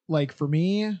like for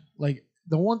me, like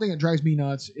the one thing that drives me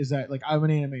nuts is that like I'm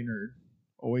an anime nerd,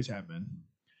 always have been,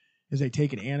 is they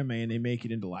take an anime and they make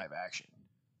it into live action.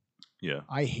 Yeah.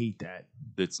 I hate that.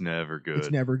 It's never good.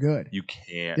 It's never good. You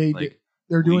can't.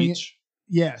 They're doing it.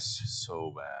 Yes.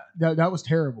 So bad. That was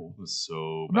terrible. It was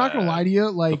so bad. I'm not going to lie to you.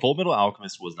 Like The Full Metal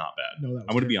Alchemist was not bad. No, I'm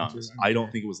going to be honest. I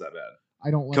don't think it was that bad.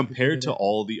 I don't like compared to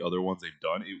all the other ones they've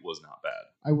done. It was not bad.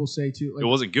 I will say too. Like, it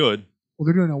wasn't good. Well,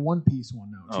 they're doing a One Piece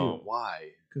one now too. Oh, why?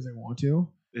 Because they want to.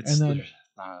 It's and then,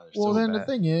 so then bad. the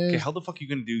thing is, okay, how the fuck are you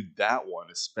gonna do that one,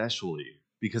 especially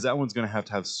because that one's gonna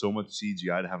have so much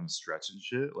CGI to have them stretch and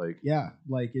shit. Like, yeah,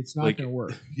 like it's not gonna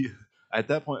work. Yeah, at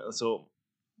that point, so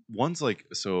one's like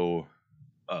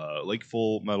like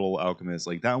Full Metal Alchemist,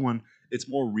 like that one, it's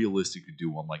more realistic to do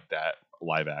one like that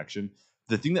live action.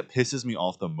 The thing that pisses me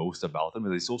off the most about them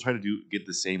is they still try to get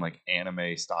the same like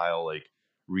anime style like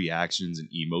reactions and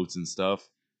emotes and stuff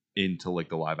into like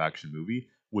the live action movie,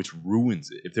 which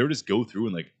ruins it. If they were just go through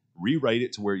and like rewrite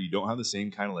it to where you don't have the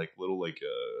same kind of like little like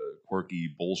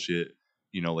quirky bullshit,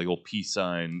 like little peace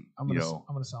sign. I'm gonna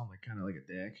sound like kind of like a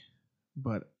dick,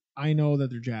 but I know that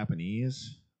they're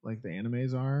Japanese, like the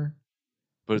animes are.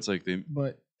 But it's like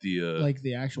like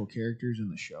the actual characters in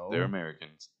the show, they're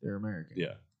Americans. They're American.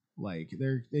 Yeah. Like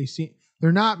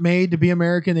they're not made to be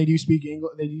American. They do speak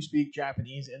English. They do speak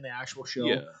Japanese in the actual show.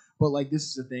 Yeah. But like this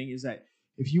is the thing is that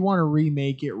if you want to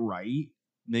remake it right,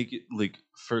 make it like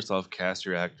first off cast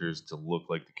your actors to look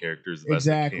like the characters the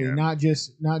exactly. Not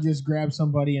just grab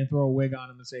somebody and throw a wig on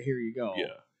them and say here you go. Yeah.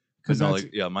 Because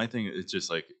my thing is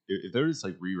just like if they're just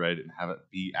like rewrite it and have it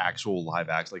be actual live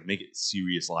action, like make it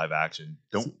serious live action.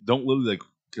 Don't literally like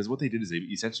because what they did is they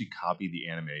essentially copied the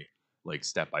anime like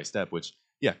step by step, which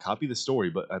copy the story,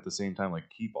 but at the same time like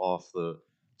keep off the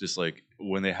just like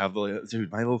when they have the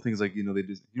dude, my little things like they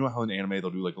just how in anime they'll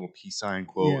do like a little peace sign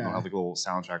quote and they'll have like a little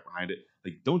soundtrack behind it.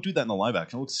 Like don't do that in the live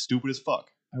action. It looks stupid as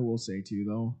fuck. I will say too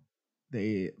though,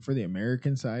 for the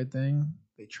American side thing,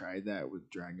 they tried that with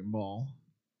Dragon Ball.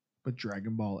 But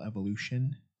Dragon Ball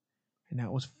Evolution, and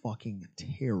that was fucking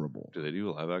terrible. Did they do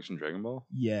a live action Dragon Ball?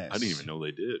 Yes. I didn't even know they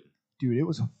did. Dude, it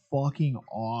was fucking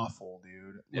awful,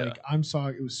 dude. Yeah. Like, I'm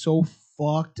sorry, it was so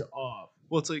fucked up.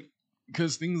 Well, it's like,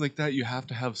 because things like that, you have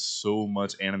to have so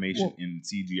much animation in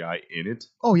CGI in it.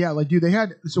 Oh, yeah, like, dude,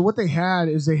 what they had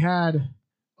is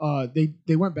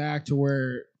they went back to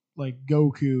where, like,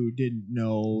 Goku didn't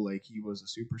know, like, he was a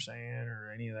Super Saiyan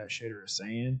or any of that shit or a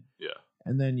Saiyan. Yeah.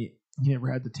 And then he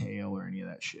never had the tail or any of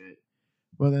that shit.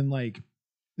 But then, like,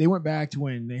 they went back to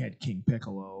when they had King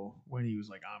Piccolo, when he was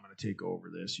like, I'm going to take over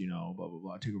this, blah, blah,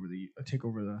 blah, take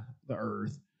over the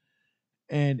Earth.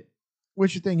 And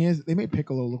which the thing is, they made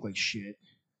Piccolo look like shit.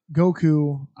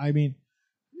 Goku, I mean,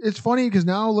 it's funny because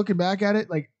now looking back at it,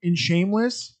 like, in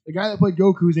Shameless, the guy that played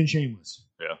Goku is in Shameless.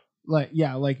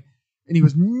 Yeah. And he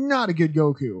was not a good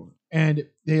Goku. And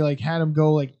they, like, had him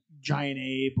go, like, giant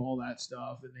ape, all that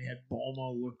stuff, and they had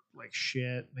Bulma look like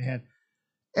shit. They had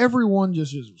everyone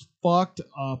just was fucked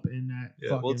up in that.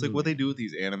 Yeah, well, it's like what they do with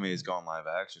these animes gone live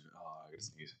action. Oh, I gotta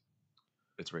sneeze.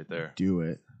 It's right there. Do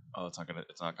it. Oh, it's not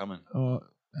coming. Oh,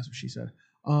 that's what she said.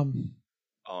 Oh,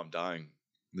 I'm dying.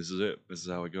 This is it. This is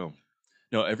how I go.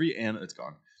 No, it's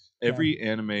gone. Every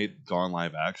anime gone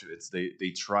live action,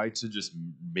 they try to just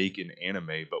make an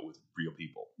anime but with real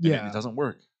people. And it doesn't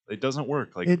work. It doesn't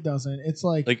work. Like it doesn't. It's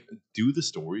like do the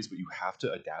stories, but you have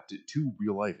to adapt it to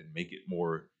real life and make it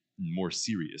more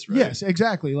serious, right? Yes,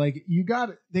 exactly. Like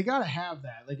they gotta have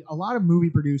that. Like a lot of movie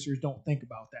producers don't think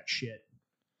about that shit.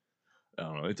 I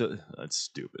don't know. That's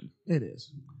stupid. It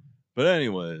is. But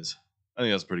anyways, I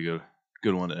think that's a pretty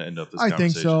good one to end up this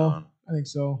conversation on. I think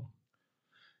so.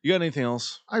 You got anything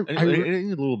else? I need a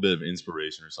little bit of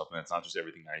inspiration or something. That's not just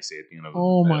everything I say at the end of it.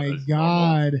 Oh my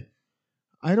god. Normal.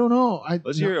 I don't know.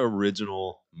 Let's hear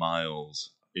original Miles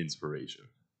inspiration.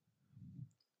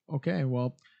 Okay,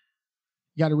 well,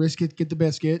 you got to risk it. Get the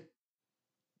biscuit.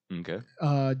 Okay.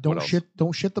 Don't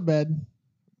shit the bed.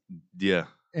 Yeah.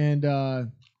 And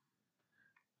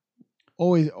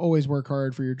always work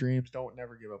hard for your dreams. Don't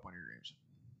never give up on your dreams.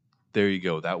 There you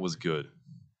go. That was good.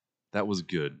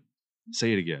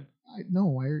 Say it again.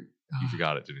 You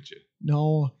forgot it, didn't you?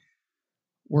 No.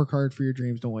 Work hard for your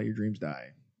dreams. Don't let your dreams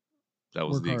die. That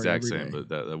was the exact same, but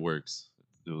that works.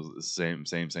 It was the same,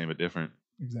 but different.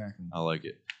 Exactly. I like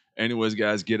it. Anyways,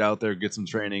 guys, get out there, get some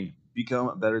training.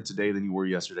 Become better today than you were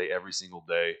yesterday every single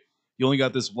day. You only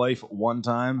got this life one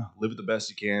time. Live it the best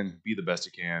you can. Be the best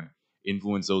you can.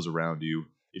 Influence those around you.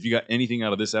 If you got anything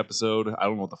out of this episode, I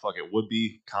don't know what the fuck it would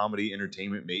be. Comedy,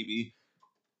 entertainment, maybe.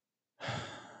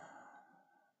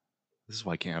 This is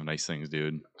why I can't have nice things,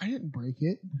 dude. I didn't break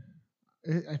it.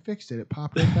 I fixed it. It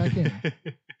popped right back in.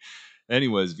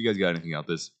 Anyways, if you guys got anything out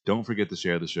this, don't forget to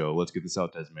share the show. Let's get this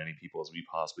out to as many people as we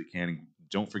possibly can. And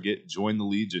don't forget, join the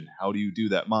Legion. How do you do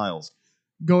that, Miles?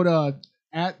 Go to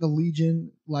 @the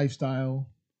Legion Lifestyle,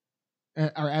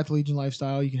 or @the Legion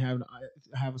Lifestyle. You can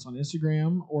have us on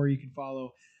Instagram, or you can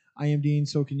follow I am Dean,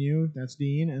 so can you. That's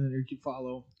Dean, and then you can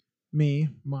follow me,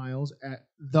 Miles, at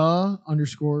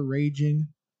 _raging_porterhouse.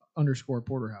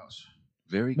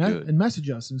 Very good. And message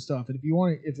us and stuff. And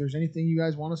if there's anything you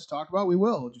guys want us to talk about, we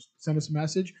will. Just send us a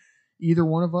message, either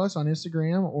one of us on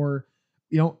Instagram, or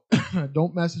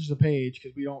don't message the page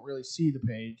because we don't really see the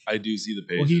page. I do see the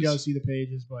pages. Well, he does see the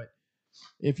pages, but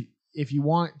if you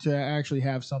want to actually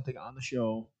have something on the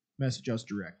show, message us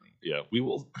directly. Yeah, we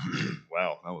will.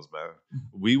 Wow, that was bad.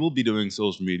 We will be doing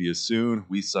social media soon.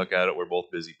 We suck at it. We're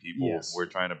both busy people. Yes. We're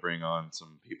trying to bring on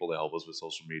some people to help us with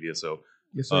social media. So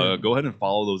Yes, sir. go ahead and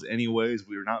follow those anyways.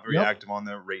 We're not very active on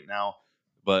there right now,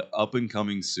 but up and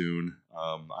coming soon.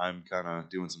 I'm kind of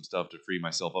doing some stuff to free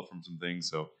myself up from some things.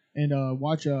 So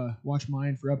watch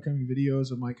mine for upcoming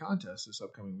videos of my contest this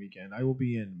upcoming weekend. I will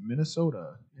be in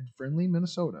Minnesota, in friendly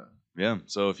Minnesota. Yeah.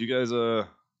 So if you guys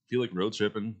feel like road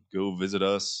tripping, go visit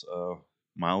us.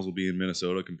 Miles will be in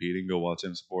Minnesota competing. Go watch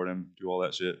him, support him, do all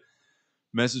that shit.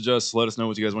 Message us. Let us know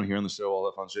what you guys want to hear on the show. All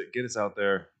that fun shit. Get us out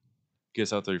there. Get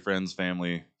us out there, your friends,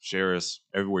 family. Share us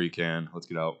everywhere you can. Let's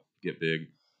get out. Get big.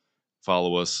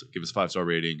 Follow us. Give us a 5-star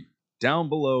rating. Down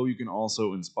below, you can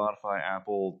also in Spotify,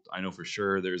 Apple. I know for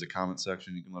sure there's a comment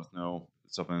section. You can let us know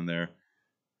something in there.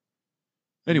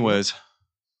 Anyways,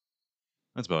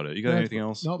 that's about it. You got anything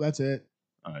else? No, that's it.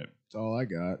 All right. That's all I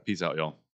got. Peace out, y'all.